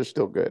 I mean, they're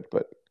still good,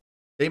 but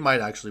They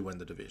might actually win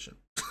the division.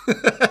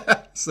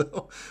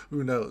 So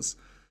who knows?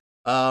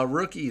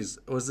 Rookies,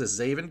 was this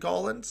Zaven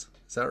Collins?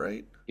 Is that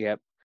right? Yep.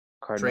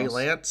 Cardinals.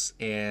 Trey Lance,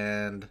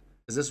 and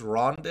is this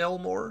Rondale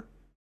Moore?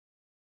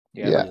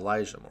 Yeah.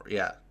 Elijah Moore.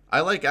 Yeah.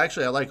 I like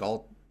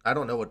all. I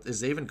don't know what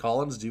is Zaven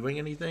Collins doing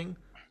anything?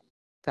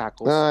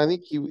 Tackles. I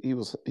think he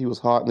was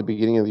hot in the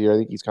beginning of the year. I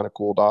think he's kind of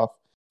cooled off.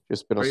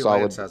 Just been Trey a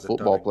solid Lance hasn't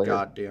football done a player.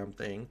 goddamn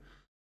thing.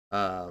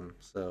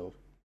 So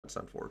that's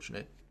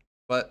unfortunate.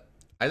 But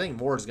I think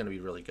Moore is going to be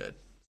really good.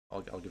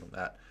 I'll give him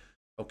that.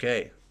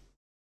 Okay.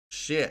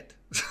 Shit.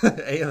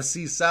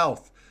 AFC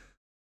South.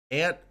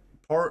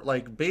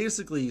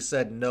 Basically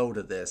said no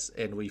to this,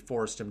 and we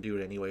forced him to do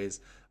it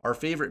anyways. Our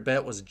favorite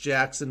bet was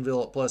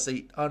Jacksonville at plus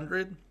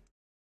 800.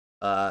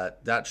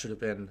 That should have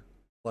been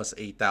plus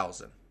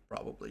 8,000,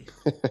 probably.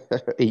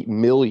 8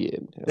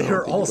 million. They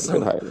were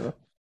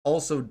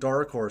also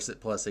dark horse at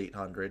plus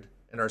 800,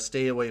 and our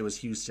stay away was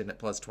Houston at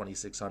plus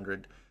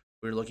 2,600.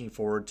 We were looking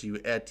forward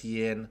to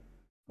Etienne,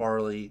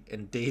 Farley,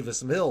 and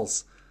Davis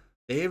Mills.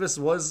 He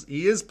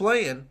is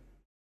playing.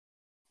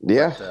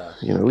 Yeah, but,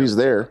 he's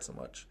there. Not so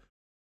much.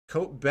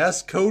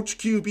 Best coach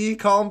QB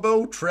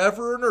combo,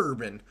 Trevor and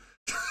Urban.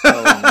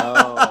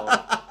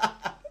 Oh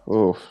no!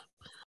 Oof.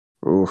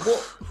 Well,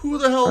 who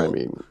the hell? I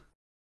mean,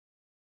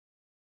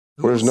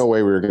 there's no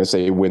way we were going to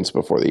say wins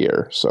before the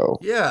year, so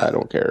yeah, I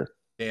don't care.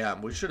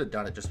 Damn, we should have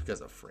done it just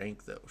because of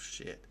Frank, though.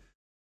 Shit.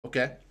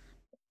 Okay.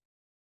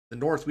 The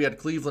North, we had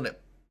Cleveland at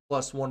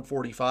plus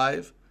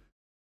 145,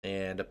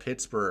 and a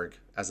Pittsburgh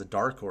as a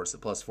dark horse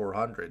at plus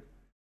 400.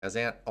 As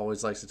Ant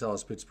always likes to tell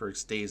us, Pittsburgh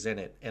stays in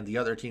it, and the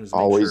other teams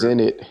in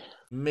it.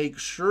 Make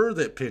sure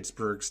that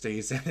Pittsburgh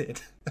stays in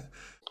it.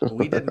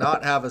 We did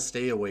not have a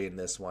stay away in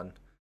this one,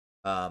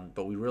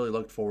 but we really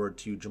looked forward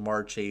to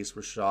Jamar Chase,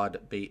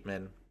 Rashad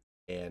Bateman,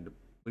 and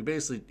we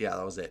basically,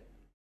 that was it.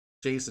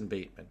 Jason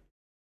Bateman.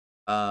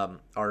 I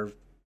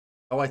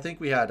think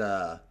we had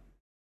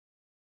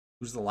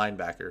who's the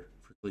linebacker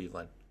for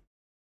Cleveland?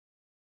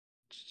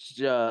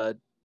 Jeremiah.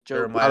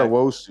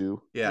 Wosu.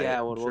 Yeah,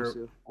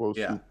 Wosu. Wosu.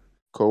 Yeah.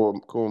 I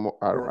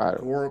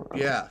don't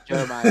Yeah.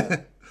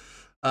 Jeremiah.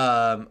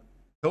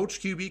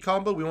 Coach QB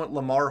combo, we went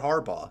Lamar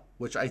Harbaugh,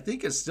 which I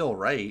think is still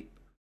right.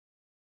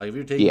 Like if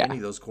you're taking any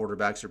of those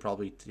quarterbacks, you're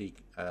probably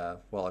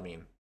Lamar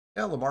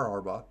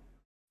Harbaugh.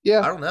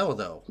 Yeah. I don't know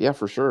though. Yeah,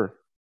 for sure.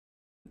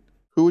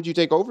 Who would you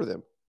take over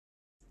them?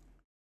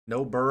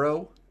 No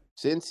Burrow.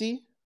 Cincy?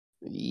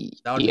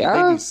 That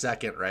would be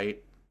second,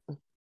 right?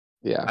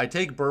 Yeah. I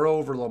take Burrow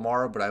over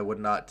Lamar, but I would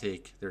not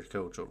take their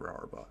coach over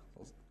Harbaugh.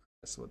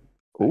 That's what.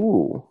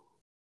 Ooh.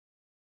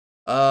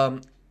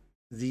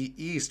 The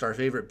East, our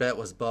favorite bet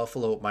was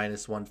Buffalo at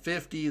minus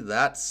 150.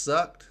 That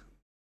sucked.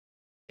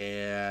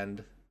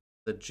 And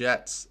the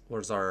Jets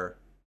was our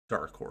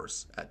dark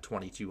horse at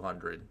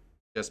 2,200.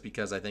 Just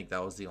because I think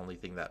that was the only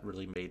thing that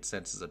really made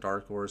sense as a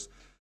dark horse.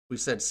 We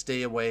said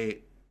stay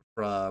away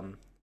from.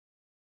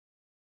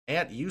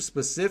 Ant, you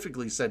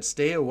specifically said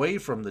stay away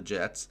from the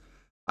Jets.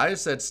 I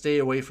said stay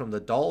away from the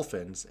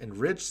Dolphins. And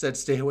Rich said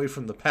stay away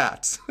from the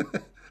Pats.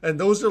 And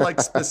those are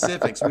like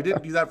specifics. We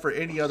didn't do that for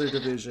any other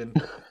division.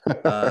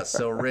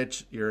 So,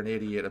 Rich, you're an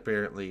idiot,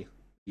 apparently.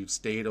 You've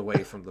stayed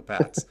away from the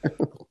Pats.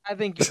 I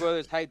think you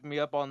brothers hyped me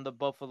up on the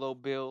Buffalo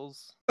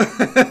Bills.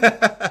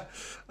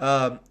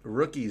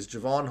 Rookies,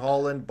 Javon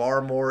Holland,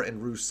 Barmore,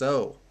 and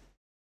Rousseau.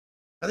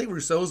 I think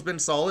Rousseau's been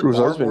solid.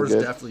 Rousseau's Barmore's been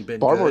good. definitely been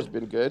Barmore's good.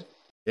 been good.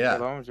 Yeah.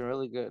 Barmore's been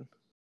really good.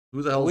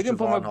 Who the hell is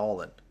Javon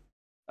Holland?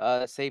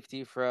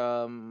 Safety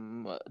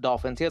from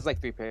Dolphins. He has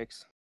like 3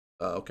 picks.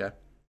 Okay.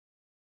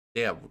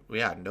 Yeah,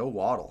 no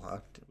Waddle, huh?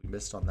 We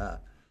missed on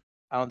that.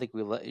 I don't think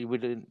we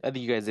didn't. I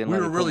think you guys didn't. We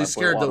let were me put really my boy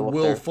scared that Waddle up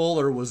Will there.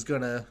 Fuller was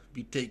gonna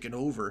be taken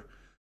over.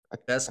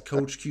 Best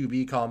coach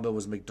QB combo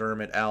was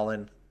McDermott,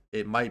 Allen.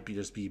 It might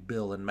just be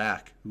Bill and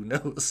Mac. Who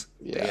knows?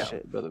 Yeah,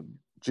 Shit, brother.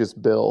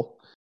 just Bill.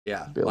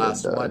 Yeah, Bill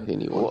last and one.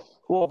 anyone.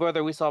 Well,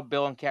 brother, we saw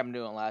Bill and Cam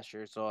Newton last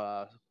year,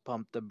 so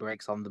pump the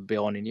brakes on the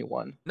Bill and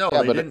anyone. No,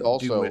 Yeah, they but didn't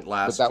do it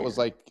last but that year. was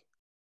like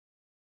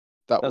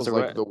that That's was a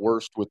like right. the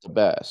worst with the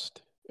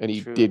best, and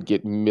he True. did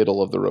get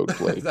middle of the road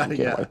play from Cam,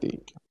 Yeah. I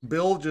think.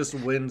 Bill just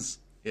wins,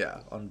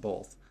 on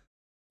both.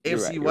 You're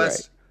AFC right, you're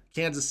West, right.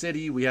 Kansas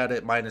City, we had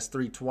it minus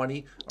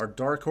 320. Our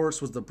dark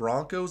horse was the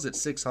Broncos at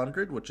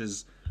 600, which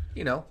is,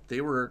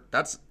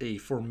 that's a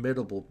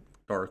formidable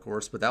dark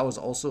horse, but that was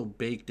also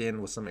baked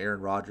in with some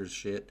Aaron Rodgers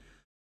shit.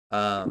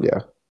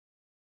 Yeah.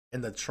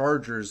 And the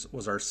Chargers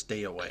was our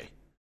stay away.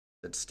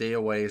 That stay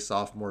away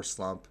sophomore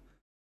slump.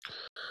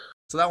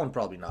 So that one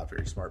probably not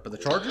very smart. But the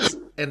Chargers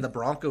and the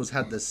Broncos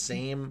had the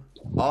same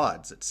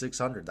odds at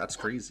 600. That's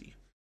crazy.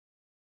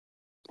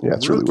 Yeah,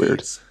 it's really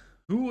weird.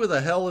 Who the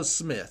hell is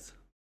Smith?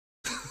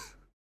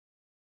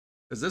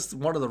 Is this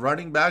one of the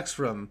running backs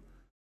from?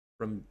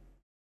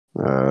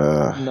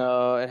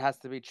 No, it has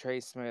to be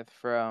Trey Smith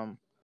from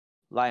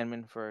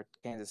lineman for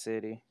Kansas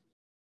City.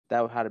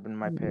 That would have been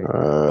my pick.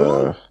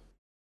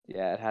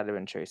 Yeah, it had to have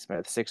been Trey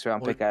Smith. 6th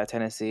round pick out of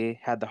Tennessee.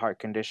 Had the heart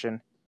condition.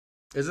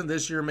 Isn't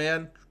this your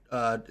man?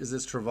 Is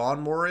this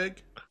Trevon Moehrig?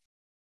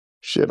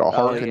 Shit, a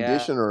heart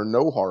condition or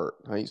no heart?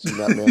 I ain't seen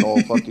that man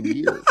all fucking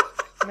year.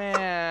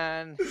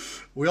 Man.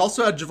 We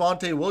also had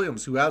Javonte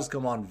Williams, who has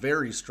come on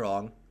very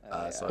strong.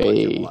 So I like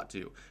him a lot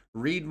too.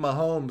 Reed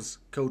Mahomes,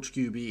 Coach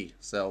QB.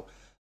 So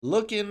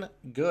looking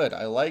good.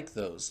 I like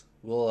those.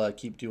 We'll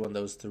keep doing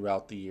those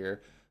throughout the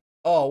year.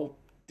 Oh,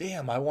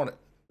 damn.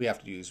 We have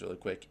to do these really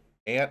quick.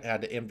 Ant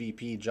had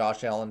MVP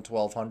Josh Allen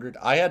 1,200.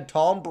 I had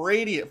Tom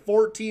Brady at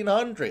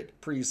 1,400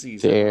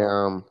 preseason.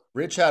 Damn.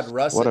 Rich had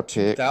Russ at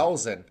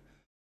 2,000.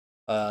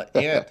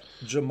 Ant,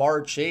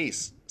 Jamar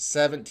Chase,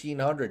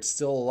 1,700,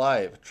 still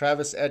alive.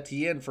 Travis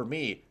Etienne for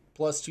me,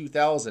 plus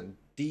 2,000.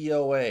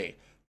 DOA.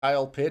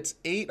 Kyle Pitts,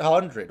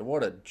 800.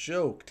 What a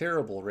joke.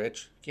 Terrible,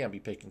 Rich. Can't be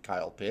picking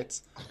Kyle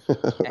Pitts.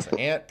 So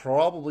Ant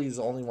probably is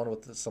the only one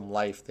with some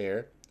life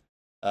there.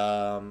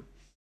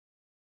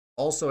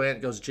 Also,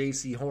 Ant goes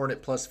J.C. Horn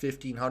at plus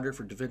 1,500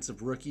 for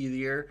Defensive Rookie of the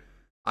Year.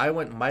 I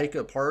went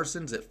Micah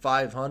Parsons at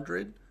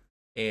 500.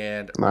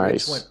 And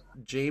nice. Rich went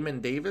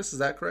Jamin Davis. Is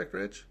that correct,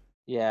 Rich?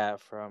 Yeah,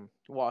 from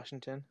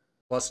Washington.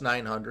 Plus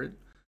 900.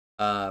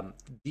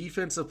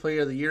 Defensive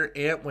Player of the Year,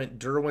 Ant went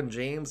Derwin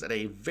James at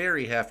a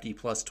very hefty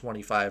plus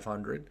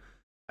 2,500.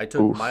 I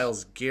took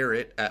Myles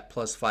Garrett at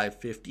plus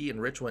 550,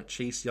 and Rich went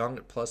Chase Young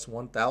at plus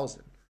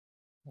 1,000.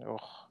 Oh.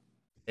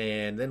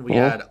 And then we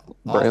had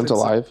Brand's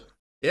alive.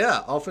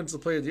 Yeah,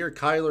 Offensive Player of the Year,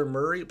 Kyler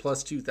Murray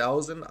plus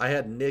 2,000. I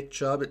had Nick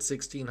Chubb at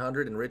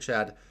 1,600, and Rich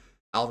had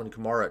Alvin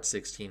Kamara at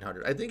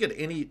 1,600. I think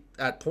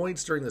at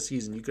points during the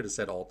season, you could have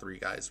said all three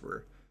guys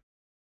were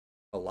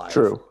alive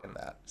in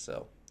that.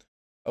 So,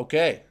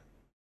 okay.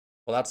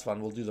 Well, that's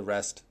fun. We'll do the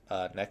rest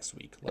next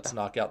week. Let's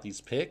knock out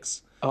these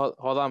picks. Hold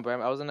on,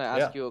 Bram. I was going to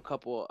ask you a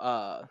couple,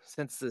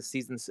 since the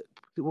season,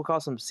 we'll call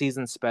some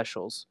season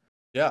specials.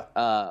 Yeah.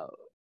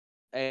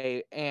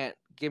 Ant,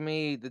 give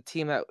me the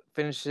team that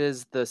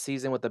finishes the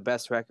season with the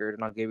best record,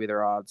 and I'll give you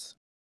their odds.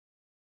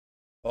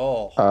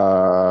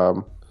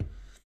 Oh.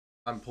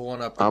 I'm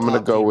pulling up. I'm going to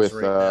go with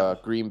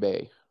Green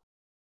Bay.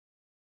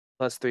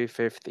 Plus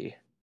 350.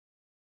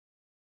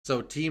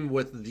 So, team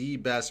with the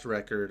best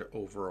record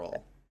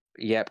overall.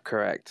 Yep,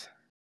 correct.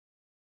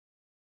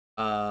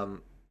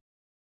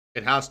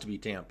 It has to be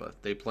Tampa.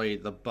 They play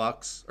the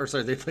Bucks,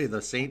 they play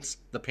the Saints,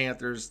 the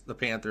Panthers,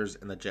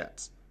 and the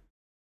Jets.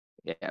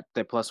 Yeah,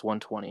 they're plus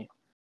 120.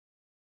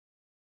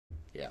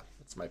 Yeah,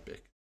 that's my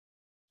pick.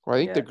 Well,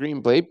 I think the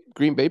Green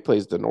Bay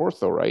plays the North,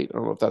 though, right? I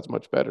don't know if that's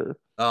much better.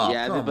 Oh,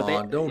 yeah, come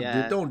on!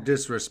 Don't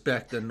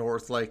disrespect the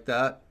North like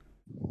that,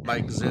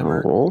 Mike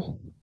Zimmer. Oh,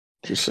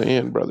 just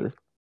saying, brother.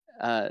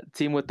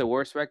 Team with the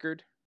worst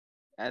record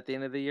at the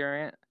end of the year,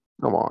 Ant?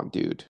 Come on,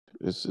 dude.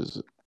 It's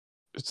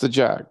the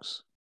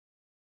Jags.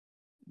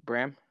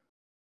 Bram?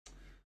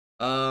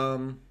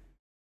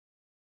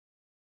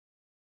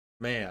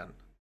 Man.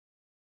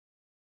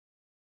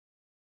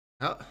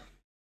 How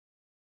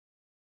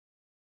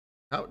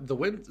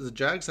the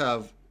Jags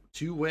have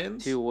 2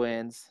 wins? 2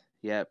 wins.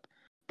 Yep.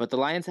 But the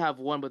Lions have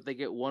 1, but they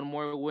get 1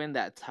 more win.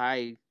 That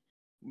tie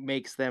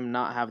makes them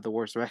not have the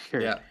worst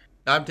record. Yeah.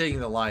 I'm taking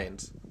the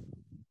Lions.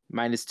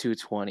 Minus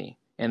 220.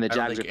 And the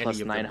Jags are plus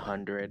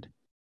 900.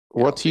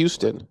 What's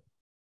Houston?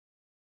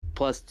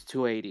 Plus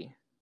 280.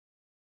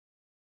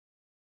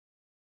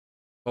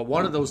 But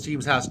one of those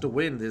teams has to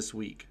win this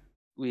week.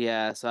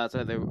 Yeah, so that's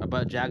why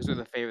but Jags are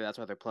the favorite. That's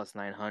why they're plus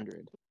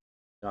 900.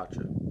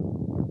 Gotcha.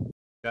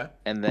 Okay.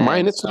 And then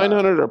minus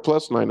 900 or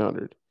plus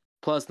 900?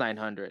 Plus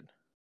 900.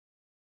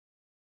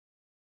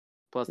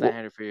 Plus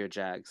 900 for your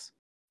Jags.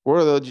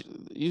 Where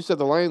you said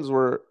the Lions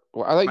were?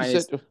 Well, I thought you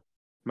said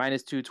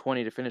minus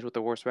 220 to finish with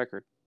the worst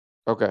record.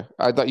 Okay,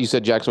 I thought you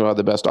said Jacksonville had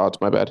the best odds.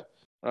 My bad.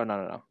 Oh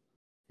no.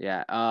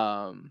 Yeah.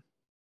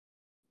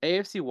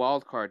 AFC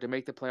wildcard to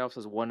make the playoffs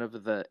as one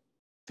of the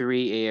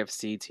 3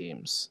 AFC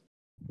teams.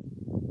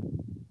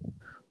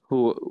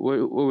 Who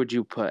would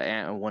you put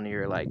on one of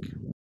your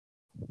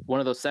one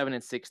of those 7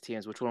 and 6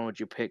 teams? Which one would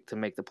you pick to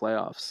make the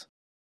playoffs?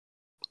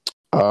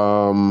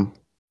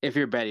 If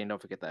you're betting,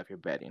 don't forget that if you're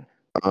betting.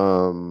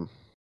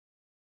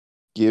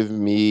 Give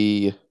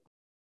me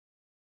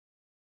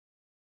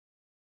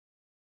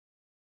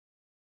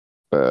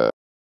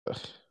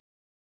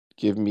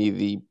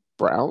the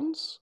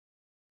Browns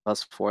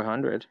plus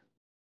 400.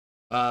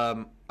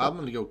 I'm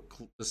gonna go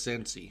the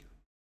Cincy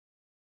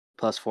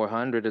plus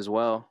 400 as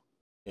well.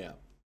 Yeah,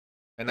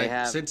 and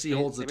Cincy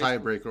holds the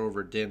tiebreaker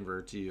over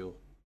Denver too.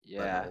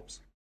 Yeah,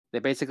 they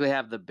basically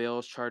have the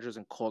Bills, Chargers,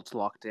 and Colts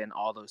locked in.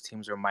 All those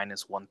teams are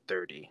minus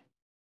 130.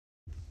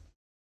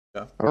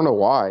 Yeah, I don't know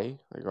why.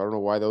 I don't know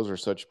why those are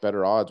such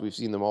better odds. We've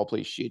seen them all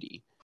play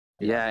shitty.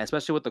 Yeah,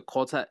 especially with the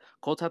Colts.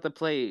 Colts have to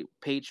play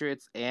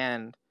Patriots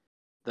and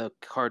the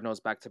Cardinals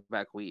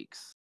back-to-back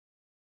weeks.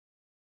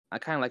 I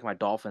kind of like my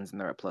Dolphins,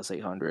 and they're at plus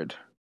 800.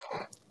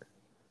 Yeah,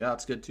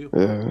 that's good too.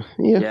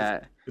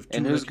 Yeah.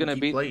 And who's gonna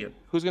be that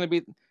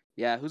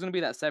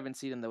 7th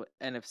seed in the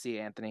NFC,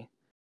 Anthony?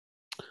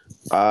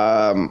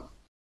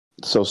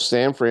 So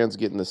San Fran's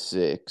getting the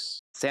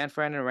 6. San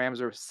Fran and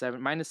Rams are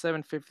minus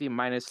 750,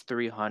 minus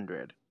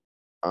 300.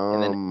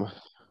 And then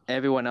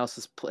everyone else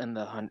is in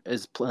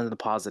the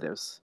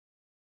positives.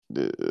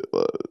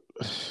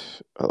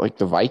 Like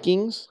the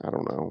Vikings? I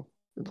don't know.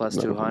 Plus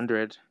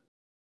 200.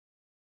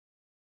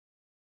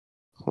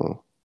 Huh.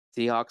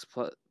 Seahawks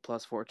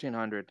plus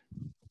 1,400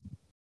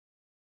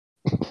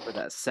 for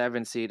that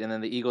 7 seed, and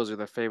then the Eagles are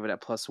the favorite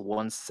at plus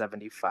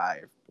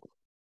 175.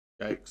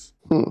 Yikes.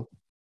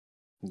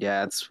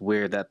 Yeah, it's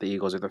weird that the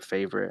Eagles are the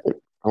favorite.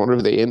 I wonder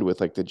if they end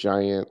with like the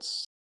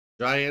Giants.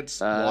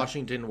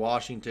 Washington,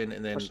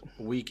 and then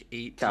week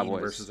 18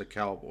 Cowboys. Versus the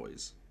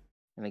Cowboys.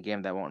 In a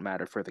game that won't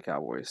matter for the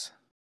Cowboys.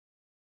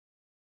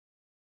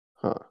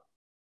 Huh.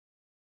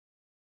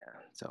 Yeah,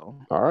 so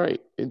all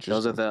right, interesting.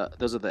 Those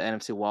are the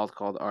NFC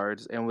wildcard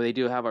odds, and they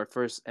do have our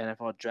first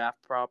NFL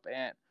draft prop.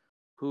 And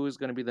who is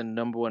going to be the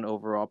number 1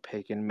 overall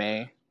pick in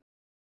May?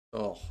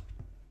 Oh.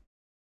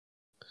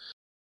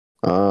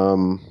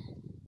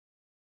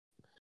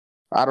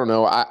 I don't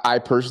know. I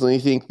personally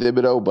think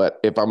Thibodeau, but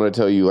if I'm going to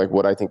tell you like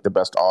what I think the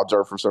best odds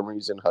are, for some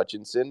reason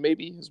Hutchinson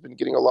maybe has been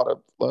getting a lot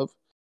of love.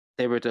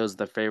 Thibodeau's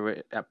the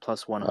favorite at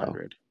plus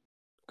 100.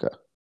 Oh. Okay.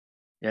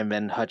 And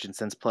then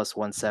Hutchinson's plus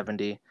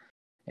 170,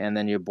 and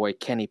then your boy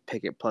Kenny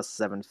Pickett plus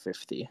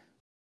 750.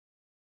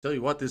 Tell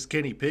you what, this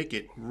Kenny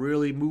Pickett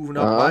really moving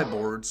up my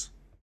boards.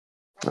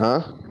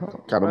 Kind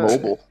of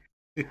mobile.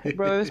 Hey,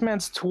 brother, this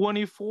man's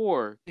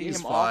 24. Get him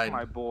fine. Off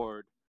my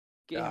board.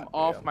 Get him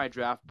off my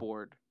draft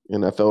board.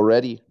 NFL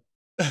ready.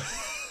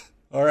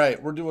 All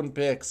right, we're doing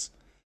picks.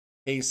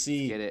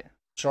 KC. Get it.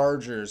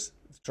 Chargers.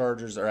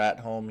 Chargers are at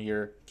home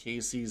here.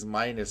 KC's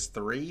minus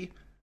 3.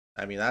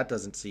 I mean, that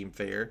doesn't seem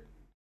fair.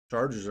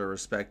 Chargers are a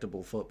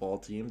respectable football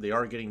team. They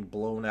are getting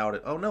blown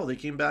out. Oh, no, they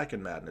came back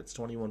in Madden. It's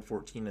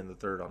 21-14 in the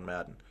third on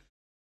Madden.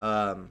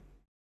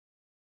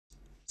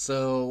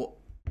 So,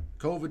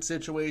 COVID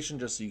situation,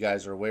 just so you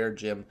guys are aware,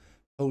 Jim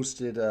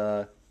posted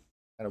kind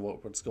of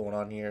what's going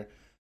on here.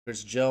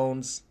 Chris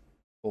Jones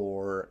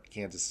for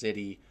Kansas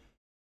City.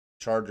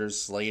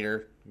 Chargers,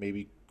 Slater,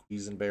 maybe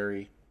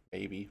Quisenberry,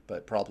 maybe,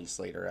 but probably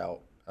Slater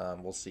out.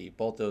 We'll see.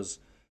 Both those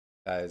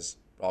guys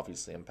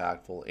obviously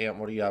impactful. And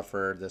what do you have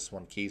for this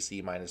one?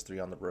 KC minus 3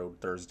 on the road,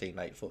 Thursday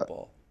night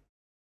football.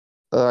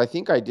 I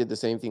think I did the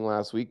same thing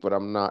last week, but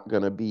I'm not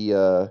going to be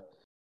I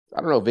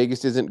don't know.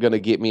 Vegas isn't going to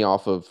get me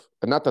off of,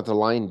 not that the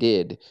line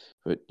did,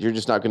 but you're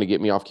just not going to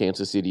get me off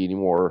Kansas City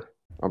anymore.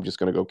 I'm just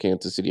going to go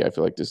Kansas City. I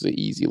feel like this is an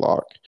easy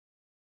lock.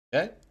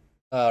 Okay.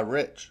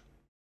 Rich.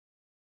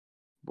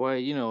 Boy,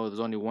 you know, there's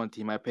only one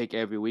team I pick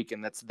every week,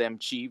 and that's them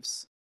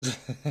Chiefs.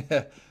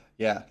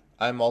 Yeah,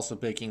 I'm also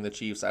picking the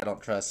Chiefs. I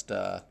don't trust,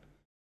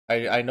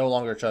 I no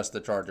longer trust the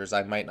Chargers.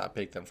 I might not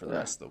pick them for the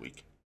rest of the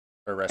week.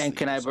 And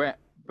can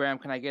Bram,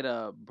 can I get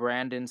a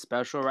Brandon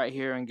special right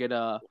here and get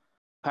a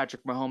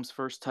Patrick Mahomes'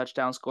 first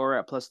touchdown scorer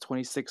at plus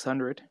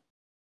 2,600?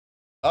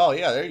 Oh,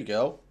 yeah, there you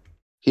go.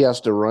 He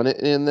has to run it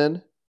in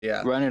then?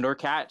 Yeah. Run it or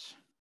catch.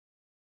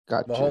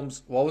 Gotcha.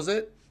 Mahomes, what was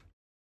it?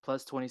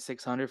 Plus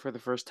 2,600 for the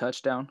first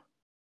touchdown.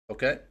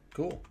 Okay,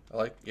 cool.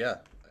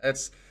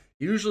 It's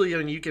usually, I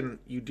mean,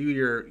 you do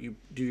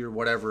your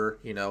whatever,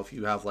 you know, if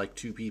you have like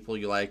 2 people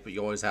you like, but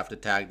you always have to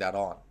tag that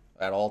on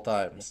at all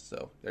times.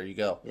 So there you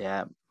go.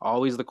 Yeah,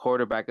 always the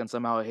quarterback, and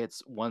somehow it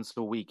hits once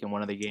a week in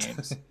one of the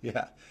games.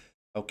 Yeah.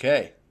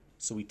 Okay.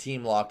 So we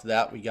team locked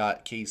that. We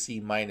got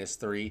KC minus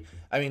 3.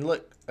 I mean,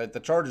 look, the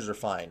Chargers are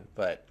fine,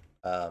 but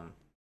I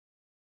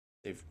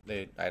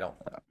don't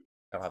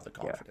have the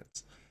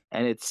confidence. Yeah.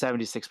 And it's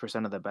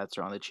 76% of the bets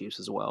are on the Chiefs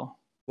as well.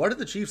 What did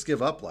the Chiefs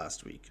give up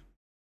last week?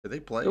 Did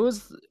they play? It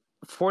was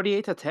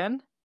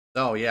 48-10.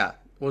 Oh yeah,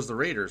 it was the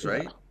Raiders,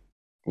 right?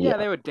 Yeah,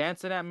 they were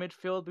dancing at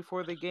midfield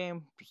before the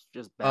game.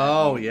 Just bad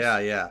Oh news.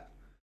 yeah.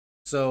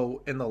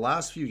 So in the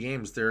last few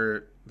games,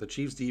 the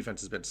Chiefs'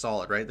 defense has been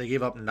solid, right? They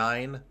gave up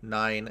 9,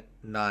 9,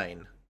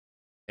 9,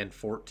 and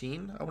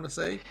 14, I want to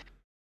say.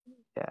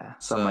 Yeah,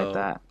 something like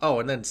that. Oh,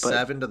 and then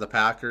 7 to the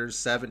Packers,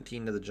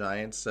 17 to the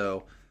Giants.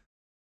 So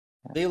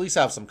they at least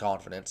have some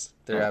confidence.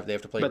 They have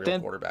to play a real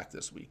quarterback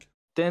this week.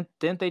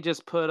 Didn't they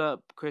just put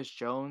up Chris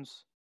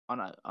Jones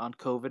on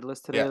COVID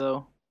list today,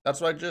 though? That's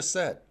what I just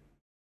said.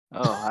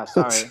 Oh,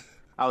 sorry.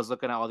 I was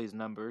looking at all these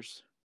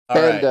numbers.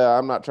 And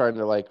I'm not trying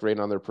to rain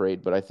on their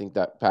parade, but I think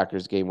that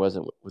Packers game was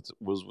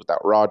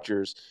without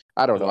Rodgers.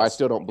 I don't know. I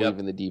still don't believe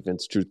in the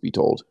defense, truth be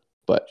told.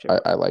 But sure.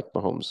 I like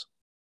Mahomes.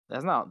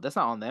 That's not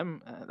on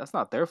them. That's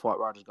not their fault.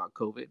 Rodgers got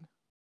COVID.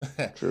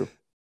 True.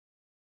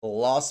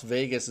 Las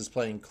Vegas is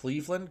playing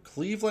Cleveland.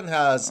 Cleveland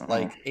has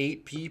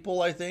 8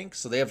 people, I think.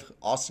 So they have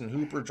Austin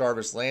Hooper,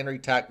 Jarvis Landry,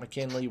 Takk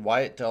McKinley,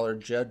 Wyatt Teller,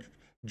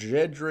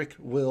 Jedrick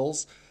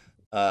Wills,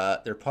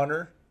 their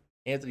punter,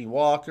 Anthony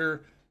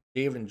Walker,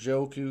 David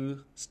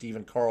Njoku,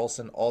 Steven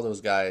Carlson. All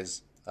those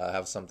guys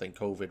have something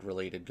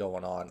COVID-related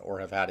going on or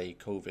have had a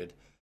COVID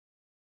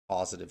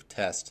positive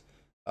test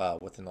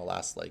within the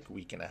last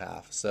week and a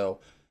half.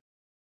 So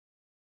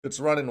it's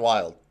running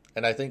wild.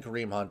 And I think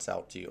Kareem Hunt's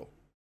out too.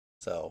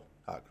 So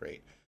not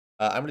great.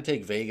 I'm going to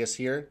take Vegas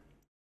here,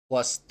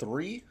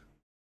 +3.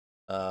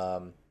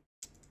 I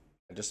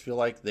just feel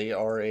like they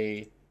are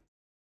I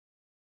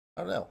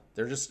don't know.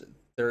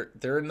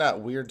 They're in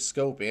that weird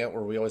scope, Ant,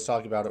 where we always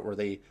talk about it, where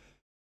they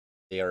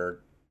are,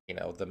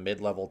 the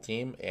mid-level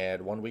team,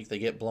 and one week they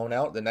get blown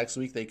out, the next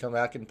week they come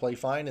back and play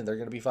fine, and they're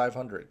going to be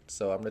 500.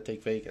 So I'm going to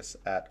take Vegas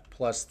at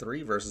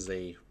 +3 versus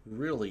a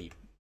really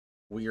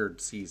weird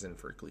season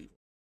for Cleveland.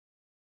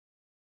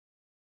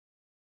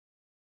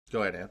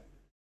 Go ahead, Ant.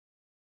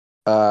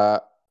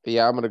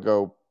 Yeah, I'm going to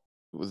go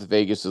with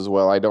Vegas as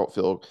well. I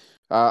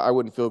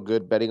wouldn't feel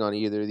good betting on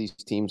either of these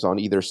teams on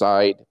either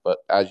side, but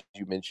as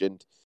you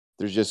mentioned,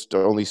 there's just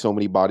only so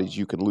many bodies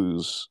you can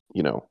lose,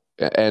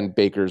 and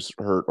Baker's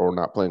hurt or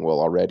not playing well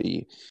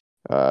already.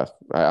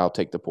 I'll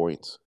take the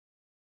points.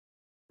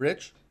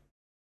 Rich?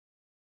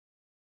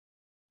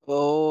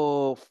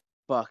 Oh,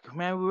 fuck.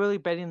 Man, we're really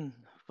betting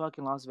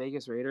fucking Las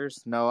Vegas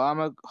Raiders? No, I'm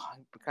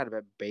kind of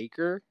bet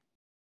Baker.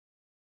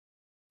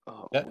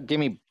 Oh, yeah. Give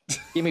me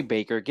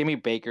Baker. Give me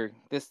Baker.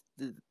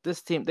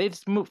 This team, they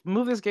just move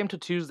this game to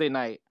Tuesday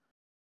night.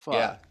 Fuck.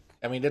 Yeah.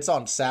 I mean, it's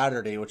on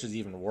Saturday, which is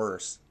even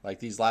worse.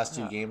 These last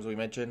 2 games we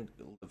mentioned,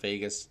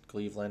 Vegas,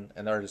 Cleveland,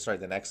 and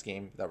the next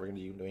game that we're going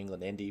to do, New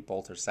England, Indy,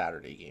 both are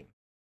Saturday game.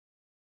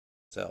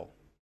 So,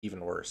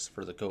 even worse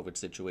for the COVID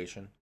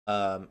situation.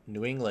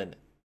 New England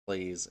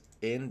plays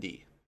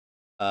Indy.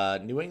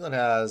 New England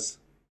has,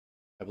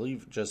 I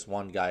believe, just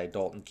one guy,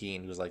 Dalton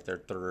Keene, who's their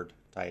 3rd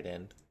tight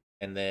end.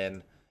 And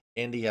then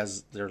Indy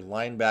has their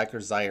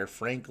linebacker, Zaire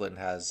Franklin,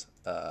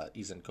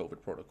 he's in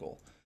COVID protocol.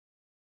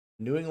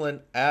 New England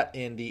at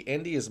Indy.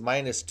 Indy is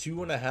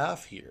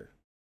 -2.5 here.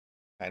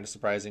 Kind of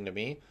surprising to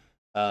me.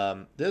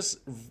 This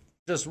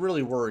just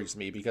really worries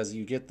me because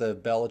you get the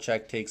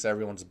Belichick takes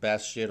everyone's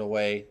best shit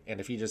away,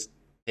 and if he just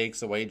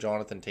takes away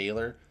Jonathan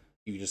Taylor,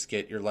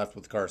 you're left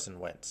with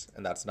Carson Wentz,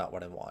 and that's not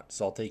what I want.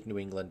 So I'll take New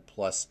England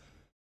plus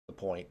the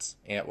points.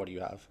 Ant, what do you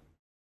have?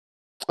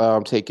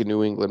 I'm taking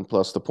New England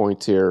plus the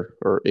points here,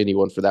 or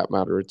anyone for that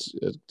matter. It's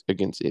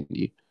against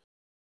Indy.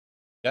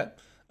 Yeah,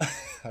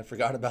 I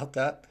forgot about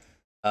that.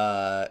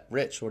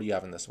 Rich, what do you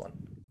have in this one?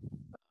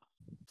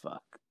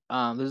 Fuck.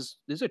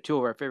 These are 2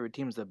 of our favorite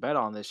teams to bet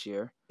on this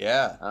year.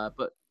 Yeah.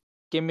 But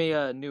give me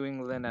New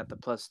England at the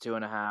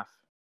 +2.5,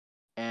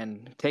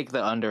 and take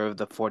the under of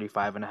the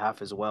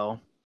 45.5 as well.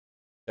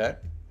 Okay.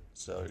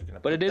 So you're gonna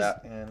put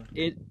that in.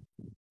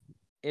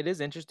 It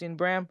is interesting,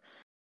 Bram.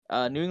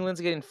 New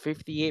England's getting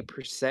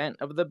 58%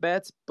 of the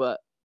bets,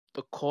 but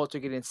the Colts are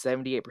getting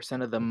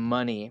 78% of the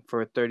money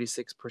for a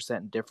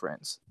 36%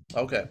 difference.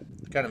 Okay.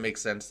 Kind of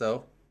makes sense,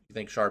 though. You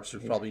think Sharps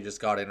probably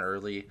just got in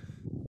early.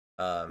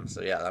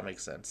 So, yeah, that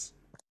makes sense.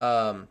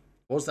 What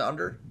was the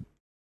under?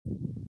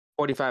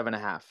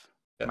 45.5,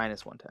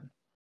 -110.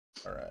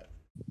 All right.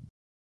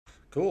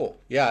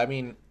 Cool. Yeah, I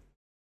mean,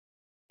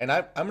 and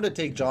I'm going to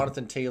take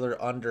Jonathan Taylor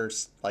under,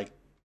 I'm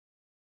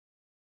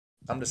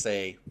going to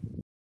say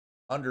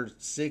under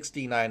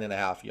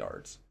 69.5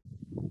 yards.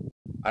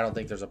 I don't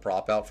think there's a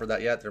prop out for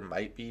that yet. There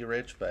might be,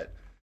 Rich, but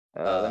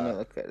let me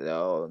look at it.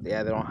 Oh,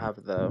 yeah, they don't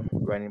have the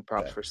running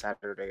props for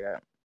Saturday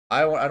yet.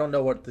 I don't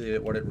know what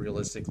it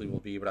realistically will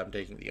be, but I'm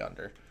taking the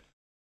under.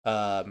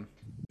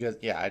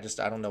 Because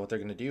I don't know what they're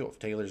gonna do if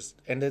Taylor's,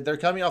 and they're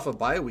coming off a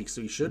bye week,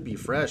 so he should be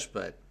fresh.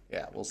 But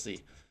yeah, we'll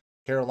see.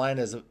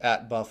 Carolina's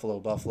at Buffalo.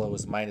 Buffalo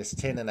is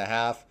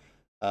 -10.5.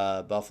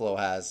 Buffalo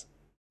has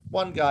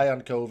one guy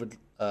on COVID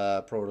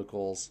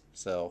protocols,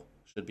 so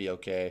should be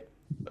okay.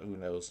 But who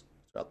knows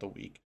throughout the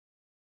week.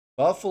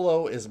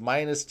 Buffalo is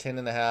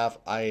 -10.5.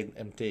 I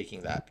am taking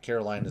that.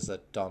 Carolina is a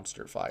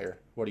dumpster fire.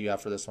 What do you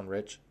have for this one,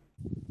 Rich?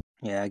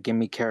 Yeah, give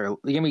me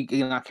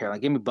not Carolina.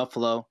 Give me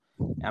Buffalo.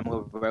 I'm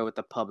going to go right with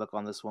the public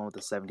on this one with the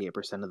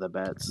 78% of the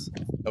bets.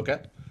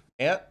 Okay.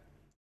 Ant?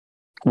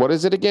 What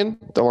is it again?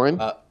 The line?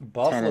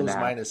 Buffalo's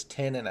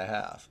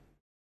 -10.5.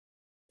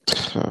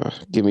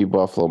 Give me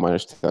Buffalo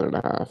minus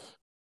 10.5.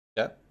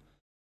 Yeah.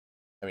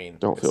 I mean,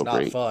 Don't it's feel not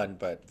great. fun,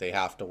 but they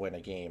have to win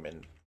a game,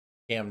 and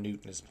Cam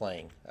Newton is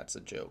playing. That's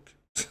a joke.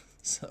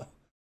 So,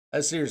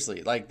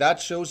 seriously, like that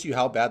shows you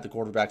how bad the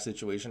quarterback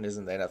situation is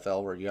in the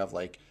NFL, where you have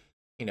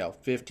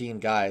 15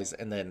 guys,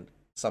 and then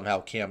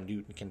somehow Cam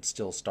Newton can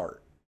still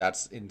start.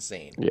 That's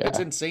insane. Yeah. It's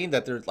insane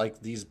that they're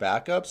these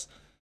backups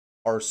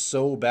are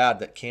so bad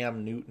that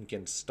Cam Newton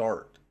can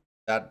start.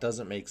 That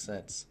doesn't make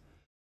sense.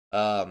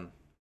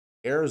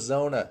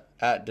 Arizona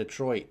at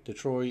Detroit.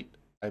 Detroit,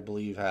 I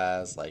believe,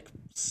 has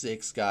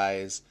 6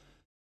 guys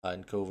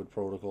in COVID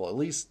protocol. At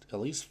least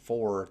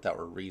 4 that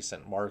were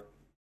recent.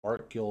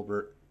 Mark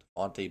Gilbert,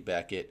 Devontae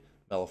Beckett,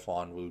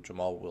 Melifonwu,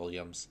 Jamal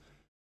Williams,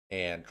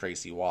 and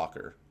Tracy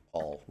Walker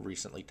all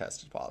recently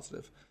tested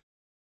positive.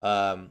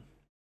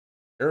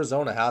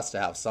 Arizona has to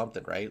have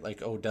something, right?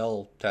 Like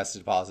Odell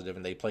tested positive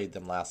and they played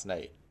them last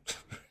night.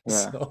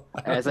 Yeah. So,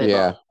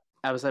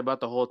 I was about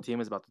the whole team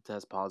is about to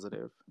test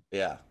positive.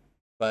 Yeah.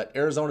 But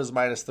Arizona's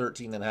minus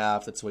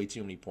 13.5. That's way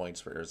too many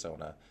points for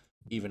Arizona.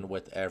 Even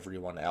with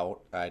everyone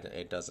out,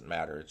 it doesn't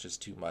matter. It's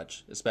just too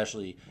much.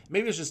 Especially,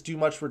 maybe it's just too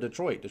much for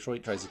Detroit.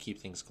 Detroit tries to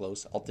keep things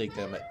close. I'll take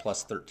them at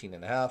plus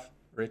 13.5.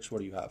 Rich, what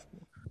do you have?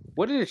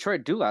 What did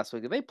Detroit do last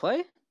week? Did they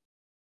play?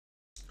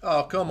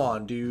 Oh, come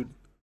on, dude.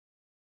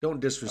 Don't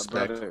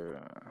disrespect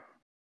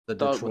the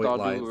Detroit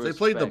Lions. They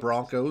played the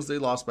Broncos. They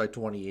lost by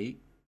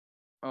 28.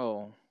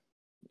 Oh,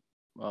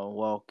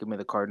 well, give me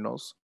the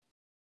Cardinals.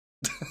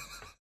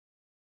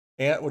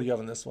 Ant, what do you have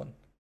in this one?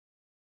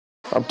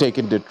 I'm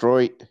taking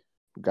Detroit.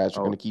 You guys are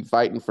going to keep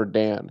fighting for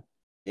Dan.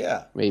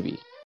 Yeah. Maybe.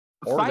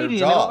 Or fighting.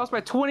 They lost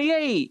by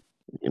 28.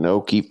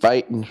 Keep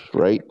fighting,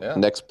 right? Yeah.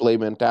 Next play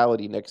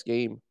mentality, next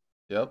game.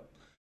 Yep.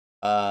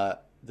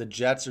 The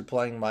Jets are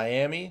playing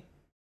Miami,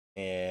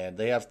 and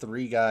they have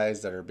 3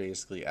 guys that are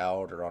basically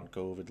out or on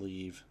COVID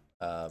leave.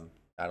 I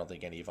don't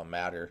think any of them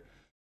matter.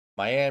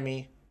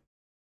 Miami,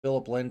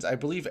 Phillip Lindsay. I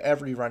believe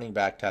every running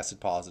back tested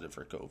positive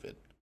for COVID.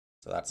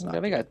 So that's not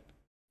good.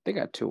 They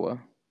got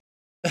Tua.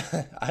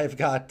 I've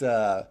got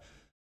I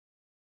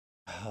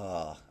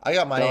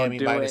got Miami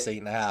minus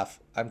 8.5.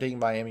 I'm taking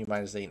Miami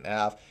minus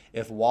 8.5.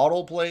 If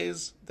Waddle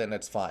plays, then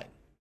it's fine.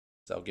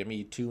 So give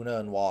me Tuna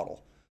and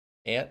Waddle.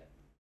 Ant?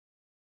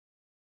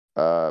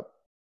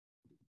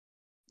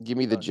 Give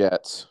me the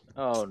Jets.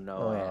 Oh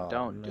no, Ant,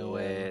 don't do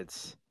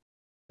it.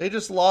 They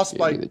just lost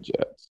by the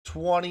Jets.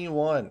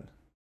 21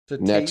 to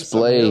next Taysom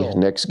play, Hill.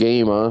 Next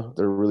game, huh?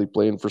 They're really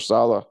playing for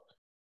Salah.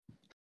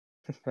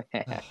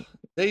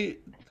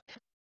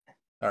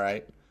 All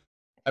right.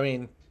 I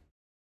mean,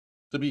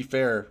 to be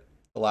fair,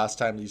 the last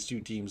time these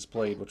two teams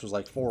played, which was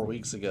 4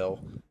 weeks ago,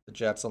 the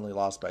Jets only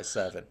lost by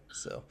 7.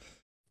 So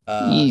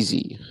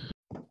easy.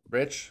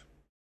 Rich?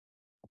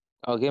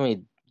 Oh, give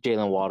me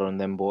Jalen Waddle and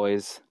them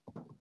boys.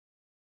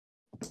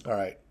 All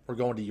right. We're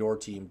going to your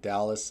team.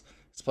 Dallas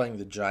is playing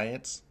the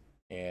Giants,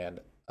 and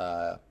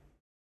not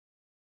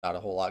a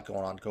whole lot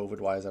going on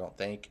COVID-wise, I don't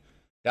think.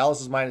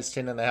 Dallas is minus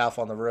 10.5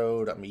 on the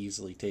road. I'm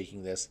easily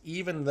taking this,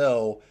 even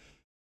though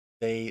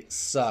they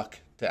suck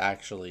to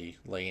actually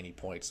lay any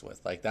points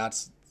with.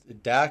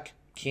 Dak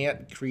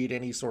can't create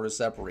any sort of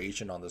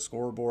separation on the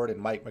scoreboard,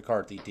 and Mike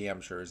McCarthy damn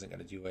sure isn't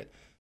going to do it.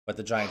 But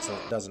the Giants,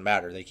 it doesn't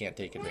matter. They can't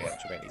take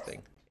advantage of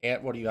anything.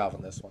 Ant, what do you have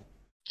on this one?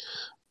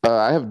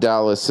 I have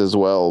Dallas as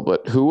well,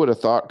 but who would have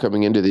thought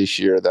coming into this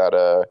year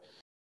that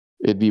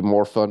it'd be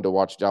more fun to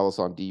watch Dallas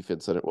on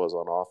defense than it was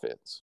on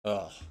offense?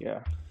 Ugh.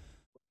 Yeah.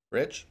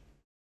 Rich?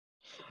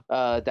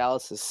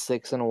 Dallas is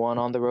 6-1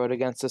 on the road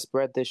against the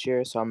spread this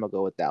year, so I'm gonna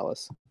go with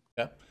Dallas.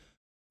 Yeah.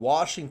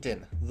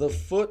 Washington, the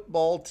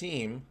football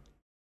team,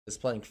 is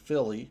playing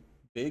Philly.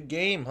 Big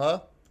game,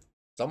 huh?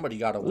 Somebody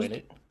got to win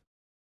it.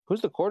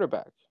 Who's the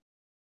quarterback?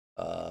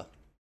 Old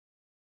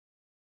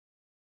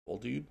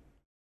dude.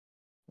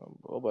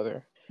 Oh,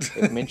 brother.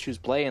 If Minshew's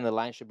playing, the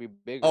line should be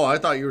bigger. Oh, I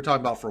thought you were talking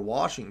about for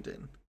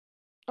Washington.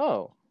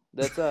 Oh,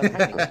 that's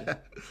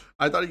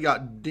I thought he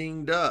got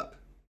dinged up.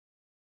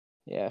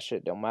 Yeah,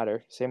 shit, don't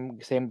matter. Same.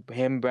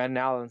 Him, Brandon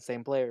Allen,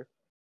 same player.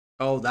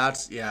 Oh,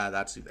 that's who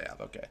they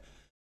have. Okay.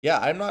 Yeah,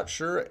 I'm not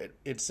sure.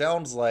 It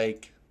sounds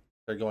like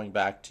they're going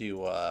back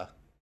to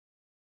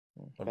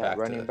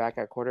running back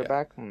at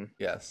quarterback. Yeah.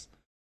 Yes.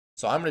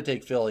 So I'm going to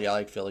take Philly. I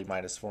like Philly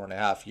minus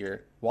 4.5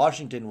 here.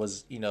 Washington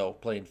was,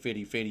 playing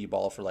fitty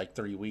ball for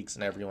 3 weeks,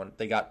 and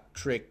they got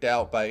tricked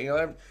out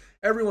by,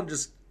 everyone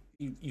just,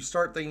 you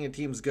start thinking a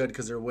team's good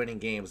because they're winning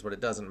games, but it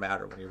doesn't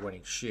matter when you're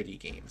winning shitty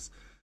games.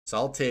 So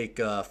I'll take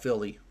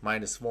Philly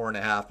minus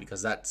 4.5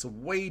 because that's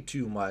way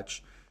too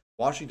much.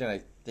 Washington,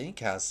 I think,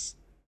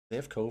 they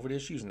have COVID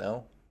issues?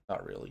 No,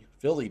 not really.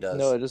 Philly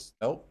does.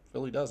 Nope,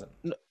 Philly doesn't.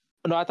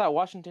 No, I thought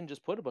Washington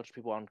just put a bunch of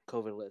people on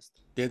COVID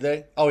list. Did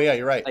they? Oh, yeah,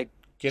 you're right.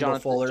 Kendall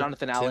Fuller,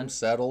 Jonathan Allen. Tim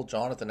Settle,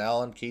 Jonathan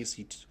Allen,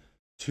 Casey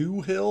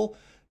Toohill,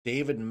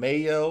 David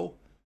Mayo.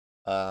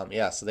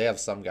 So they have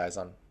some guys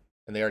on,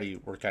 and they already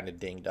were kind of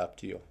dinged up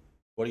too.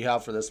 What do you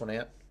have for this one,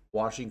 Ant?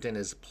 Washington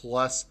is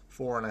plus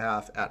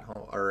 4.5 at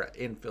home or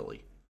in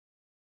Philly.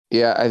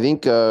 Yeah, I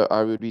think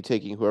I would be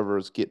taking whoever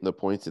is getting the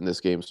points in this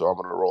game, so I'm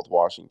going to roll with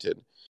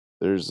Washington.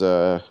 There's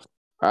I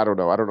don't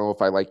know. I don't know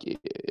if I like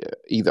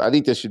either. I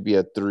think this should be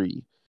a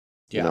 3.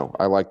 Yeah.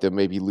 I like them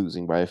maybe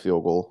losing by a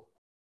field goal.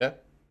 Yeah.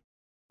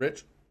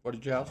 Rich, what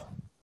did you have?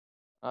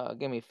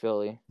 Give me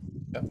Philly.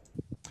 Yep.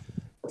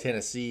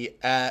 Tennessee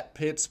at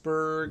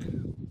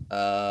Pittsburgh.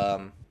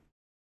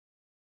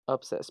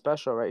 Upset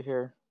special right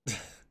here.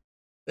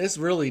 This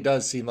really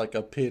does seem like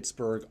a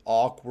Pittsburgh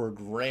awkward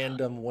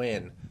random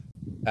win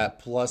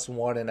at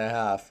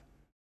 +1.5.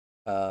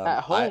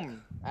 At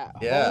home.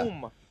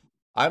 Home.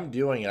 I'm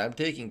doing it. I'm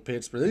taking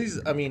Pittsburgh.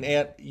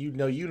 Ant, you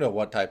know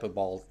what type of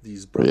ball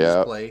these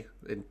brothers play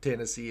in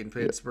Tennessee and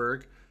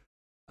Pittsburgh.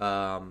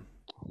 I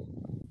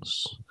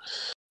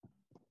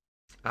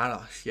don't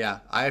know. Yeah,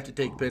 I have to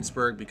take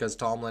Pittsburgh because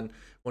Tomlin.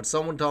 When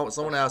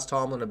someone asked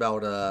Tomlin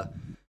about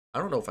I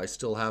don't know if I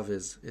still have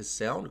his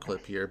sound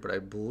clip here, but I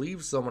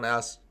believe someone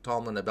asked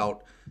Tomlin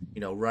about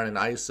running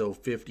ISO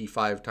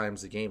 55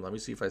 times a game. Let me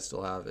see if I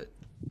still have it.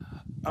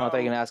 I don't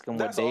think I can ask him what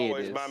day it is. That's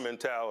always my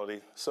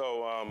mentality.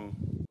 So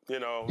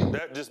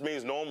that just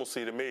means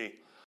normalcy to me.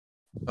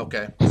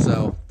 Okay,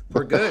 so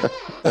we're good.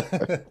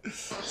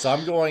 So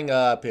I'm going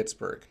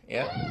Pittsburgh.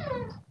 Yeah.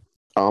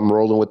 I'm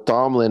rolling with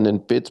Tomlin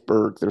and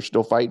Pittsburgh. They're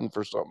still fighting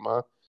for something,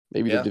 huh?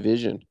 Maybe the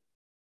division.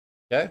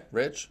 Okay,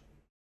 Rich?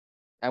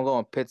 I'm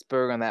going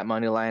Pittsburgh on that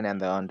money line and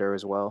the under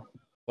as well.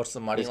 What's the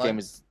money line? This game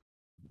is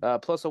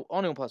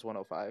only plus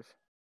 105.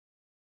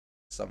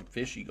 Some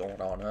fishy going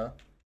on, huh?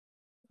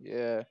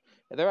 Yeah.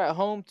 They're at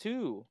home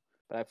too,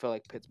 but I feel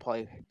like Pitt's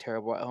probably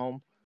terrible at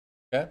home.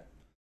 Okay.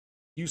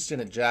 Houston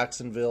at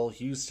Jacksonville.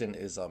 Houston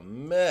is a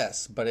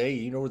mess, but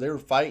hey, they were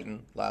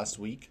fighting last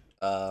week.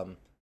 Not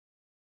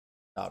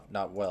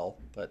well,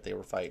 but they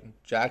were fighting.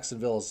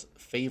 Jacksonville's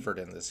favored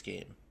in this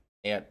game,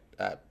 and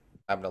I'm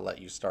gonna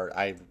let you start.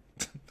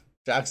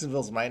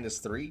 Jacksonville's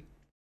 -3,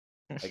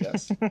 I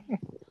guess.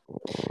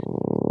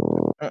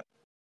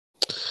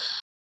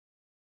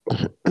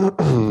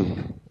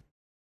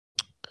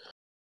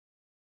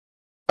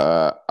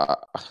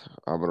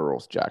 I'm gonna roll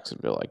with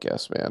Jacksonville, I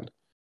guess, man.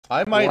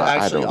 I might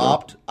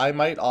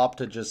opt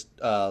to just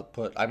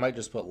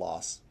put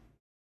loss.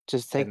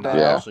 Just take that.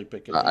 Yeah, actually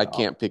pick it I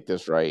can't pick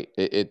this right.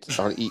 It's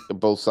on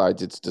both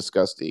sides. It's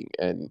disgusting,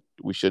 and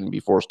we shouldn't be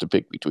forced to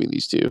pick between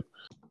these two.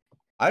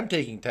 I'm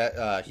taking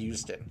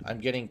Houston. I'm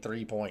getting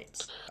 3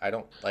 points. I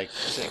don't like.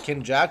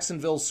 Can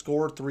Jacksonville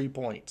score 3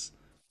 points?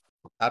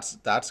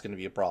 That's going to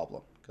be a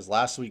problem because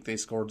last week they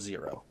scored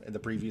 0, and the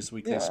previous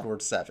week they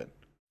scored 7.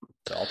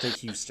 So I'll take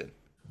Houston.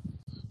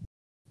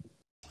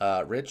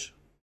 Rich?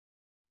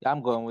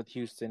 I'm going with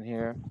Houston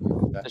here.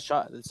 Okay.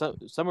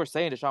 Some are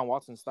saying Deshaun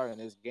Watson's starting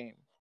this game.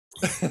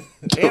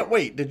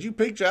 Wait, did you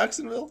pick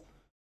Jacksonville?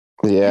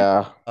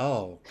 Yeah.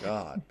 Oh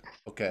God.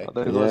 Okay.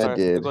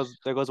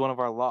 There goes one of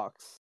our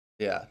locks.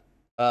 Yeah.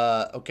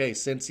 Okay.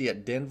 Cincy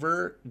at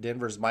Denver.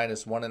 Denver's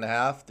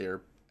 -1.5.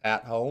 They're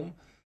at home.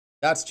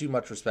 That's too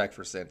much respect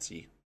for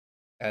Cincy,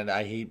 and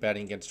I hate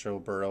betting against Joe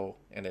Burrow,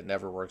 and it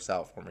never works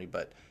out for me.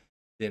 But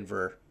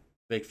Denver,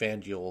 Big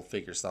Fangio will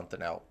figure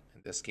something out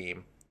in this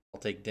game. I'll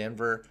take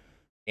Denver.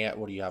 Ant,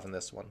 what do you have in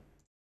this one?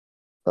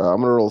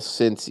 I'm gonna roll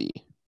Cincy.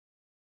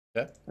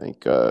 Okay. I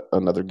think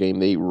another game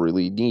they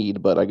really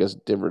need, but I guess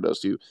Denver does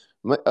too.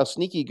 A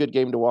sneaky good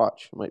game to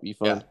watch. Might be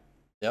fun.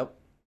 Yeah. Yep.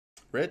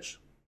 Rich?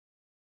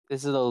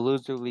 This is a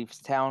loser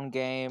leaves town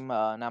game.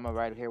 And I'm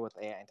right here with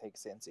Ant and take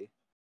Cincy.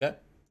 Okay.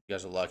 You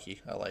guys are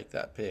lucky. I like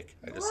that pick.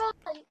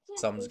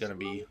 Something's gonna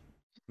be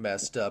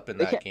messed up in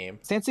that game.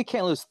 Cincy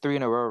can't lose 3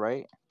 in a row,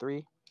 right?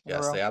 3.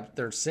 Yes,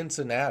 they're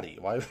Cincinnati.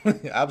 Why?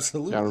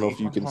 Absolutely. I don't know if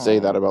you can say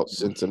that about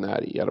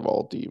Cincinnati out of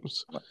all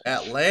teams.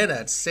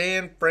 Atlanta at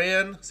San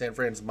Fran. San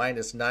Fran's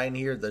 -9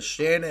 here. The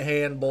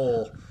Shanahan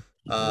Bowl.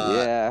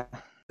 Yeah,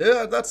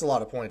 that's a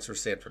lot of points for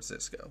San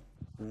Francisco.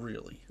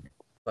 Really.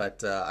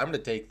 But I'm going to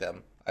take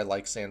them. I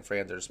like San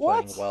Fran. They're just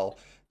playing well.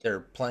 They're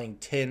playing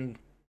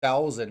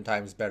 10,000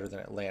 times better than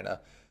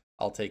Atlanta.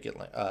 I'll take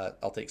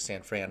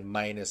San Fran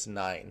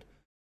 -9.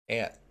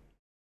 And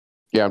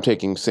yeah, I'm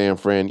taking San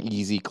Fran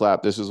easy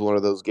clap. This is one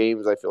of those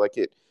games I feel like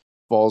it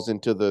falls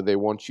into the they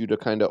want you to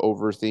kind of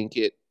overthink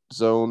it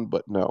zone,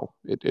 but no,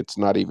 it's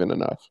not even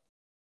enough.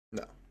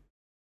 No.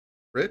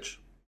 Rich?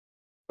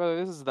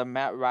 Brother, this is the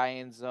Matt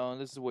Ryan zone.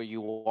 This is where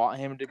you want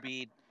him to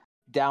be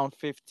down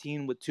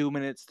 15 with 2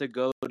 minutes to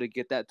go to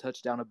get that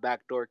touchdown, a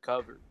backdoor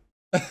cover.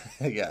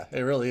 Yeah,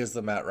 it really is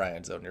the Matt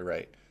Ryan zone. You're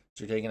right.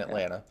 So you're taking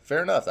Atlanta.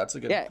 Fair enough. That's a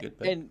good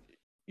pick. And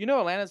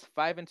Atlanta's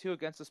 5-2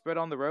 against the spread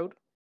on the road.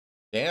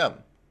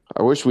 Damn.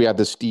 I wish we had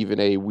the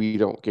Stephen A. We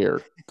don't care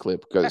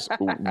clip because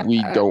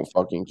we don't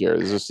fucking care.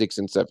 This is a 6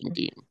 and 7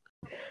 team.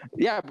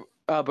 Yeah,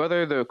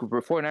 brother. The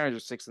 49ers are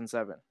 6 and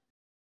 7.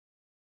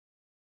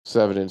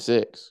 7 and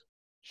 6.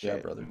 Yeah,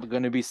 brother.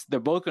 They're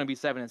both gonna be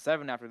 7 and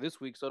 7 after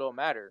this week, so it don't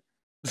matter.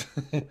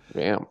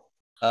 Damn.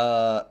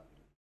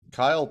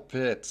 Kyle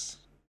Pitts.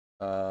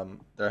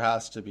 There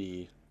has to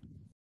be.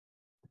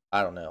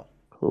 I don't know.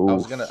 Oof. I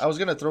was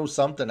gonna throw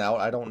something out.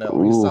 I don't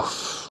know.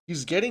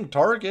 He's getting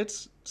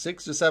targets,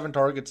 6 to 7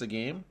 targets a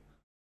game,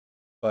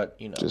 but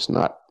just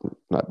not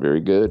very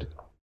good.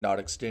 Not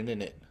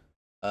extending it.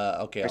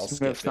 Okay, I'll skip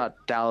Smith's it. not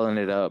dialing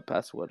it up.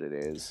 That's what it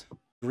is.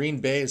 Green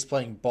Bay is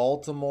playing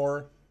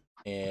Baltimore,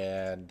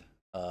 and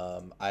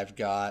I've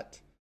got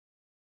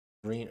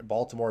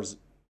Baltimore's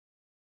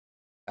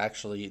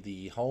actually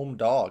the home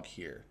dog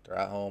here. They're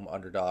at home,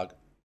 underdog,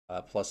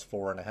 plus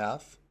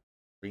 4.5.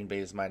 Green Bay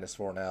is minus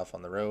 4.5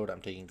 on the road.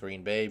 I'm taking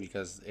Green Bay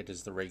because it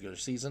is the regular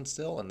season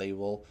still, and they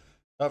will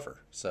cover.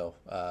 So,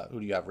 who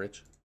do you have,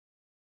 Rich?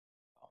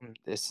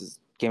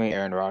 Give me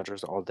Aaron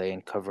Rodgers all day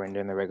and covering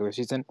during the regular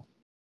season.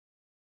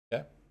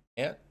 Okay,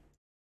 and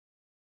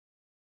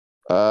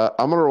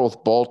I'm gonna roll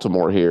with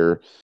Baltimore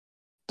here.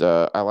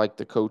 I like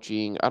the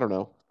coaching. I don't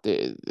know.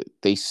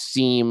 They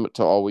seem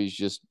to always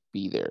just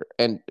be there.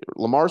 And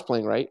Lamar's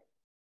playing, right?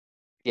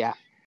 Yeah.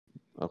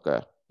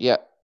 Okay. Yeah.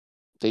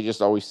 They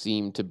just always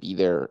seem to be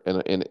there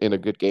in a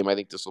good game. I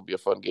think this will be a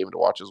fun game to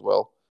watch as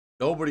well.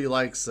 nobody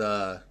likes,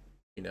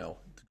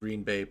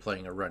 Green Bay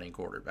playing a running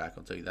quarterback.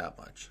 I'll tell you that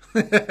much.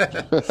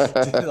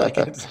 Like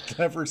it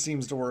never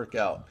seems to work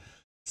out.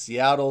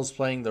 Seattle's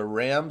playing the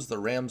Rams. The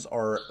Rams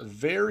are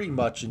very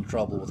much in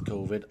trouble with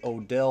COVID.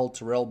 Odell,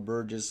 Terrell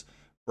Burgess,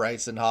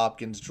 Bryson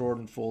Hopkins,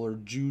 Jordan Fuller,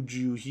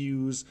 Juju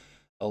Hughes,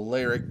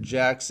 Alaric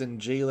Jackson,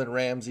 Jalen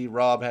Ramsey,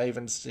 Rob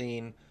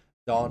Havenstein,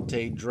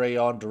 Dante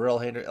Drayon, Darrell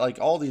Henry. Like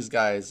all these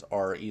guys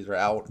are either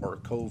out or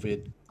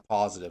COVID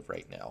positive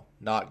right now.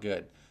 Not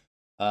good.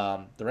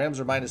 The Rams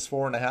are minus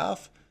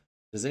 4.5.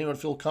 Does anyone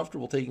feel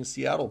comfortable taking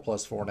Seattle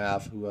plus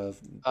 4.5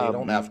 who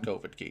don't have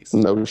COVID cases?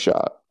 No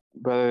shot.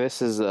 Brother,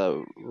 this is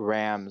a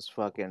Rams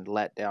fucking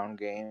letdown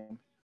game.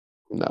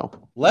 No.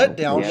 Letdown?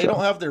 No They shot. don't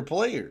have their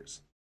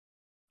players.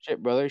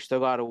 Shit, brother, you still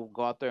got to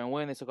go out there and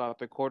win. They still got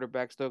their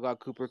quarterback, still got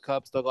Cooper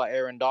Kupp, still got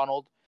Aaron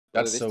Donald.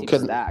 Brother, That's this so team's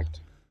good. stacked.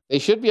 They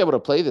should be able to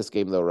play this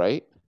game though,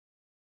 right?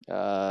 It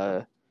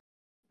I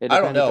don't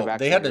depends if know. they're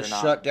They had to vaccinated or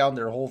not. shut down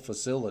their whole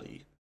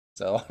facility,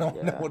 so I don't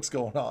know Yeah. what's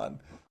going on.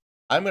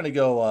 I'm gonna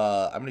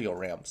go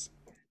Rams.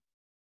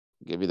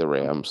 Give you the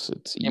Rams.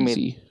 It's Give me-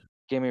 easy.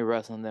 Give me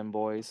wrestling them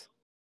boys.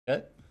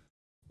 Okay.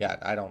 Yeah,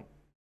 I don't.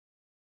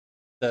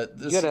 You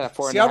got it at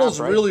 4.5, Seattle's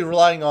right? really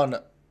relying on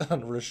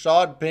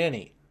Rashad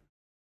Penny.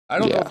 I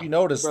don't know Yeah. if you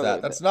noticed Brother,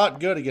 that. That's not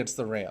good against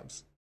the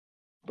Rams.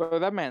 Bro,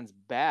 that man's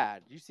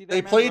bad. You see that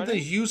They man played the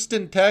running?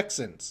 Houston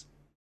Texans,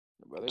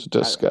 Brother, It's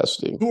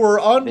disgusting. who are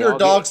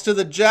underdogs to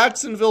the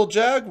Jacksonville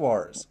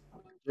Jaguars.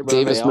 brother,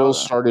 Davis they all-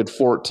 Mills started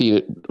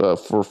 14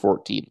 for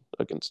 14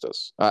 against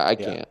us. I Yeah.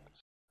 can't.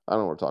 I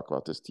don't want to talk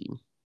about this team.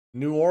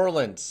 New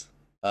Orleans.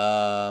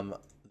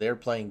 They're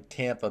playing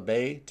Tampa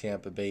Bay.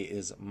 Tampa Bay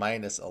is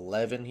minus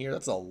 11 here.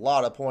 That's a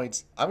lot of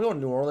points. I'm going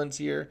New Orleans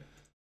here.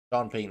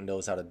 Sean Payton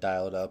knows how to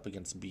dial it up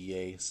against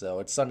BA. So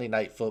it's Sunday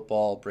Night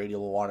Football. Brady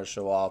will want to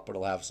show off, but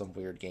he'll have some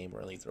weird game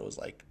where he throws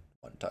like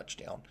one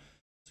touchdown.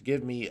 So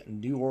give me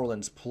New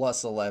Orleans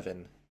plus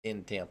 11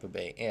 in Tampa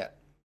Bay. And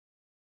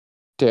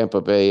Tampa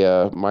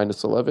Bay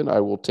minus 11. I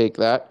will take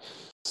that.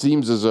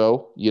 Seems as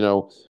though,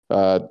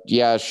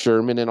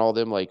 Sherman and all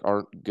them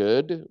aren't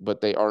good,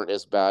 but they aren't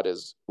as bad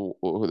as who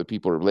the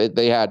people are.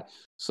 They had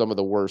some of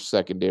the worst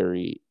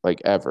secondary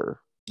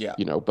ever. Yeah.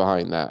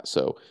 Behind that.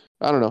 So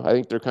I don't know. I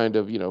think they're kind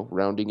of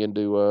rounding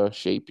into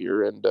shape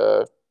here, and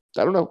I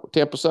don't know.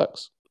 Tampa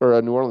sucks, or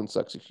New Orleans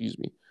sucks. Excuse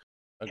me.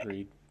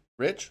 agreed.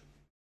 Rich?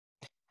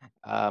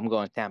 I'm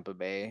going Tampa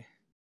Bay.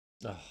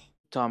 Ugh.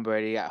 Tom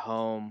Brady at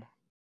home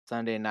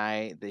Sunday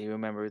night. Do you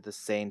remember the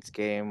Saints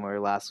game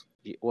where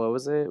what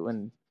was it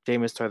when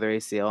Jameis tore their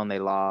ACL and they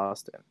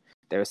lost and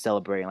they were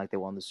celebrating like they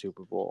won the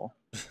Super Bowl?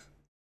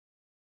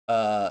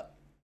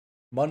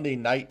 Monday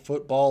Night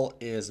Football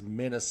is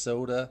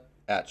Minnesota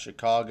at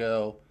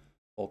Chicago.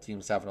 Both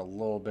teams having a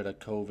little bit of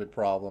COVID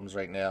problems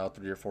right now.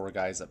 3 or 4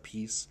 guys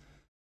apiece.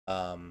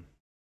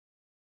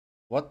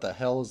 What the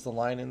hell is the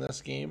line in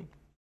this game?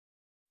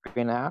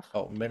 3.5.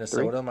 Oh,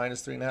 Minnesota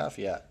minus 3.5.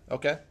 Yeah.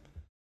 Okay.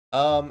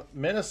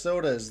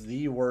 Minnesota is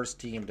the worst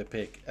team to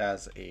pick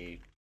as a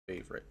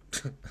favorite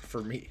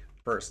for me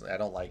personally. I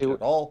don't like it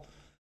at all.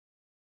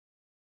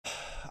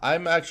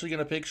 I'm actually going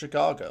to pick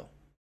Chicago.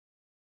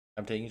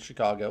 I'm taking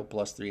Chicago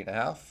plus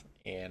 3.5,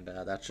 and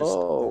that's just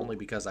only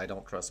because I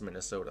don't trust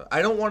Minnesota.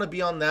 I don't want to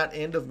be on that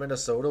end of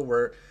Minnesota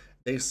where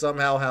they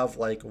somehow have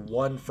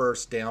one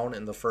first down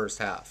in the first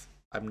half.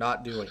 I'm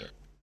not doing it.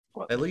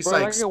 At least Bro,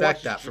 I can expect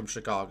watch- that from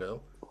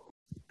Chicago.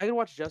 I can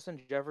watch Justin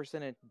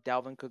Jefferson and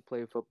Dalvin Cook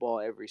play football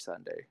every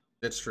Sunday.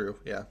 It's true.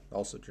 Yeah,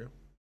 also true.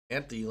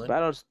 And Thielen.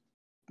 But I just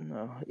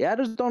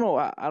don't know.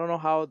 I don't know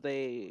how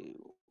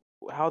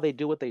they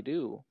do what they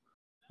do.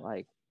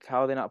 Like,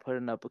 how are they not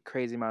putting up a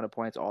crazy amount of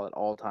points at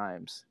all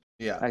times?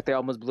 Yeah. Like, they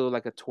almost blew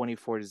a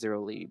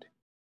 24-0 lead.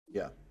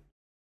 Yeah.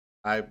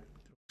 I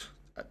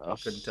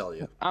couldn't tell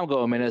you. I'm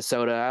going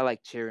Minnesota. I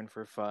like cheering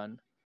for fun.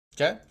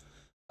 Okay.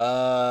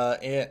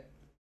 And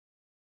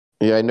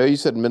Yeah, I know you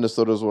said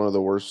Minnesota is one of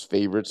the worst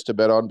favorites to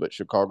bet on, but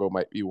Chicago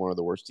might be one of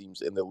the worst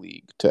teams in the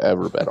league to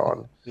ever bet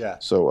on. yeah.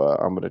 So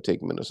I'm going to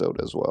take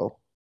Minnesota as well.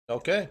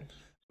 Okay.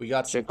 We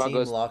got some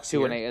Chicago's team locks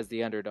 2-8 here. as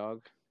the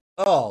underdog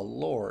Oh,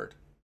 Lord.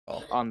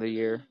 Oh, on the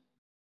year.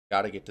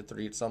 got to get to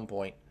 3 at some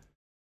point.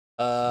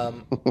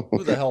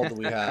 Who the hell do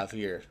we have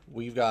here?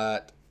 We've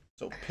got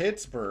So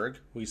Pittsburgh,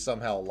 we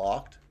somehow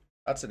locked.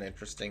 That's an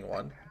interesting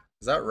one.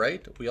 Is that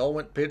right? We all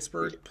went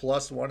Pittsburgh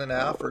plus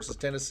 1.5 versus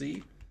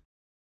Tennessee.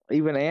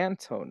 Even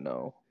Anton,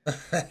 no.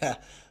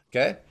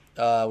 Okay.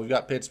 We've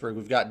got Pittsburgh.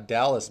 We've got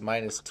Dallas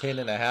minus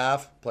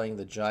 10.5 playing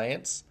the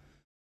Giants.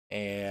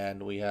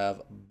 And we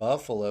have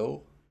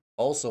Buffalo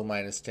also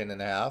minus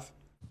 10.5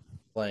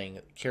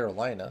 playing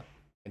Carolina.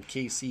 And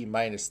KC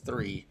minus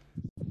 3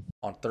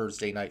 on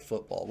Thursday Night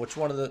Football.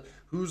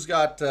 Who's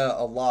got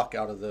a lock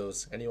out of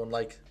those? Anyone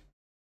like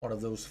one of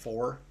those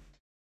four?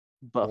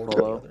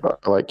 Buffalo.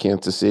 I like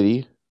Kansas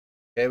City.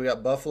 Okay, we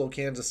got Buffalo,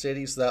 Kansas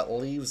City, so that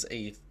leaves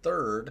a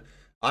third.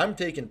 I'm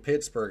taking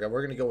Pittsburgh, and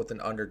we're going to go with an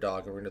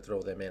underdog, and we're going to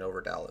throw them in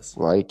over Dallas.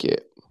 Like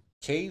it.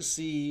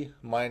 KC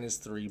minus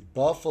 3,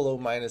 Buffalo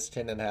minus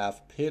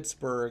 10.5,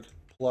 Pittsburgh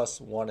plus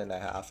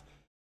 1.5.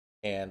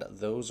 And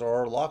those are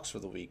our locks for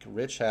the week.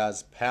 Rich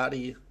has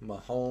Patty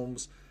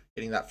Mahomes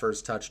getting that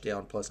first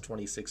touchdown plus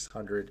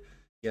 2,600.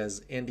 He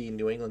has Indy,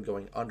 New England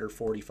going under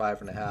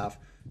 45.5.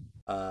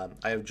 I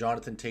have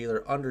Jonathan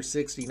Taylor under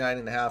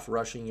 69.5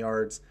 rushing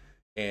yards.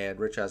 And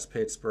Rich has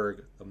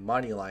Pittsburgh, the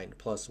money line,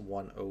 plus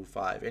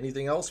 105.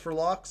 Anything else for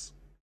locks?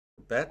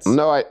 Bets?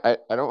 No, I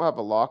don't have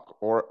a lock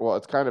well,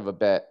 it's kind of a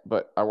bet,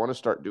 but I want to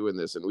start doing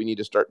this, and we need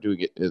to start doing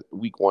it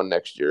week 1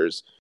 next year.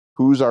 Is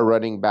who's our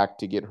running back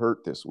to get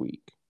hurt this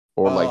week,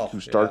 or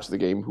who starts the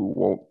game, who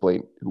won't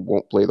play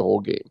the whole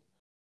game?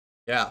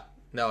 Yeah,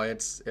 no,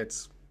 it's.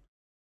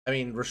 I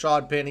mean,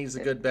 Rashad Penny's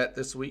a good bet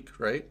this week,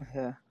 right?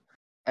 Yeah.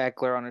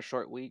 Eckler on a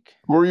short week.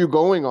 Who are you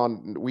going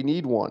on? We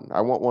need one. I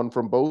want one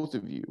from both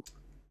of you.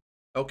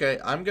 Okay,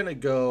 I'm going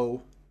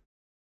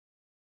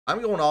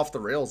off the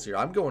rails here.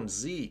 I'm going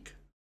Zeke.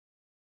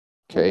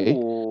 Okay.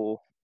 Ooh.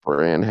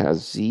 Fran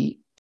has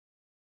Zeke.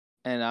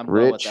 And I'm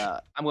Rich. going with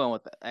that. I'm going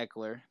with the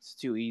Eckler. It's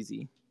too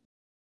easy.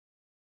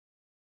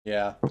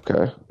 Yeah.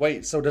 Okay.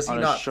 Wait, so does he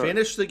not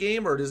finish the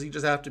game, or does he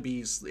just have to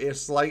be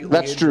slightly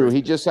That's injured? true.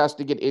 He just has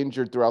to get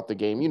injured throughout the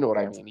game. You know what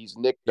I mean? He's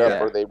nicked up,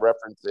 or they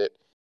reference it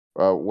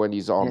when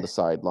he's on the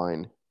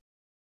sideline.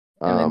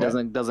 And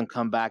then doesn't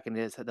come back and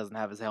doesn't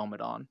have his helmet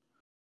on.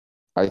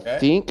 I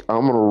think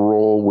I'm gonna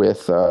roll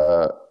with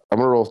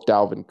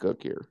Dalvin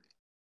Cook here.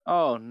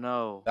 Oh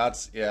no.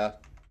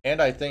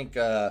 And I think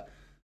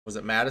was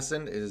it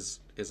Madison is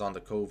on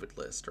the COVID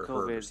list or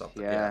hurt or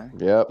something. Yeah.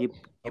 Yep.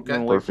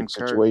 Perfect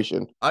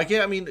situation.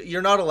 I mean,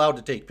 you're not allowed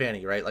to take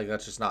Penny, right? Like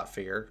that's just not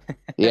fair.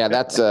 Yeah,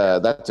 that's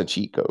a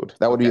cheat code.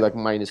 That would be like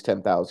minus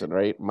 10,000,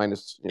 right?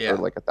 Minus or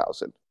like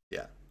 1,000.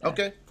 Yeah.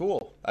 Okay,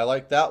 cool. I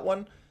like that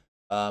one.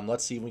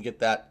 Let's see if we get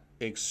that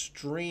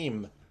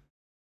extreme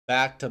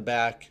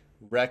back-to-back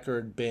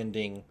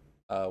record-bending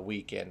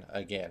weekend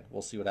again.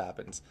 We'll see what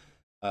happens.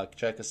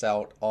 Check us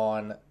out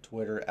on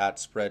Twitter at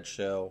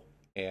SpreadShow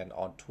and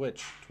on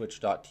Twitch,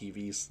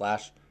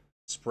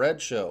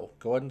 twitch.tv/SpreadShow.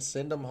 Go ahead and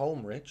send them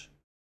home, Rich.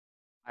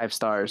 5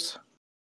 stars.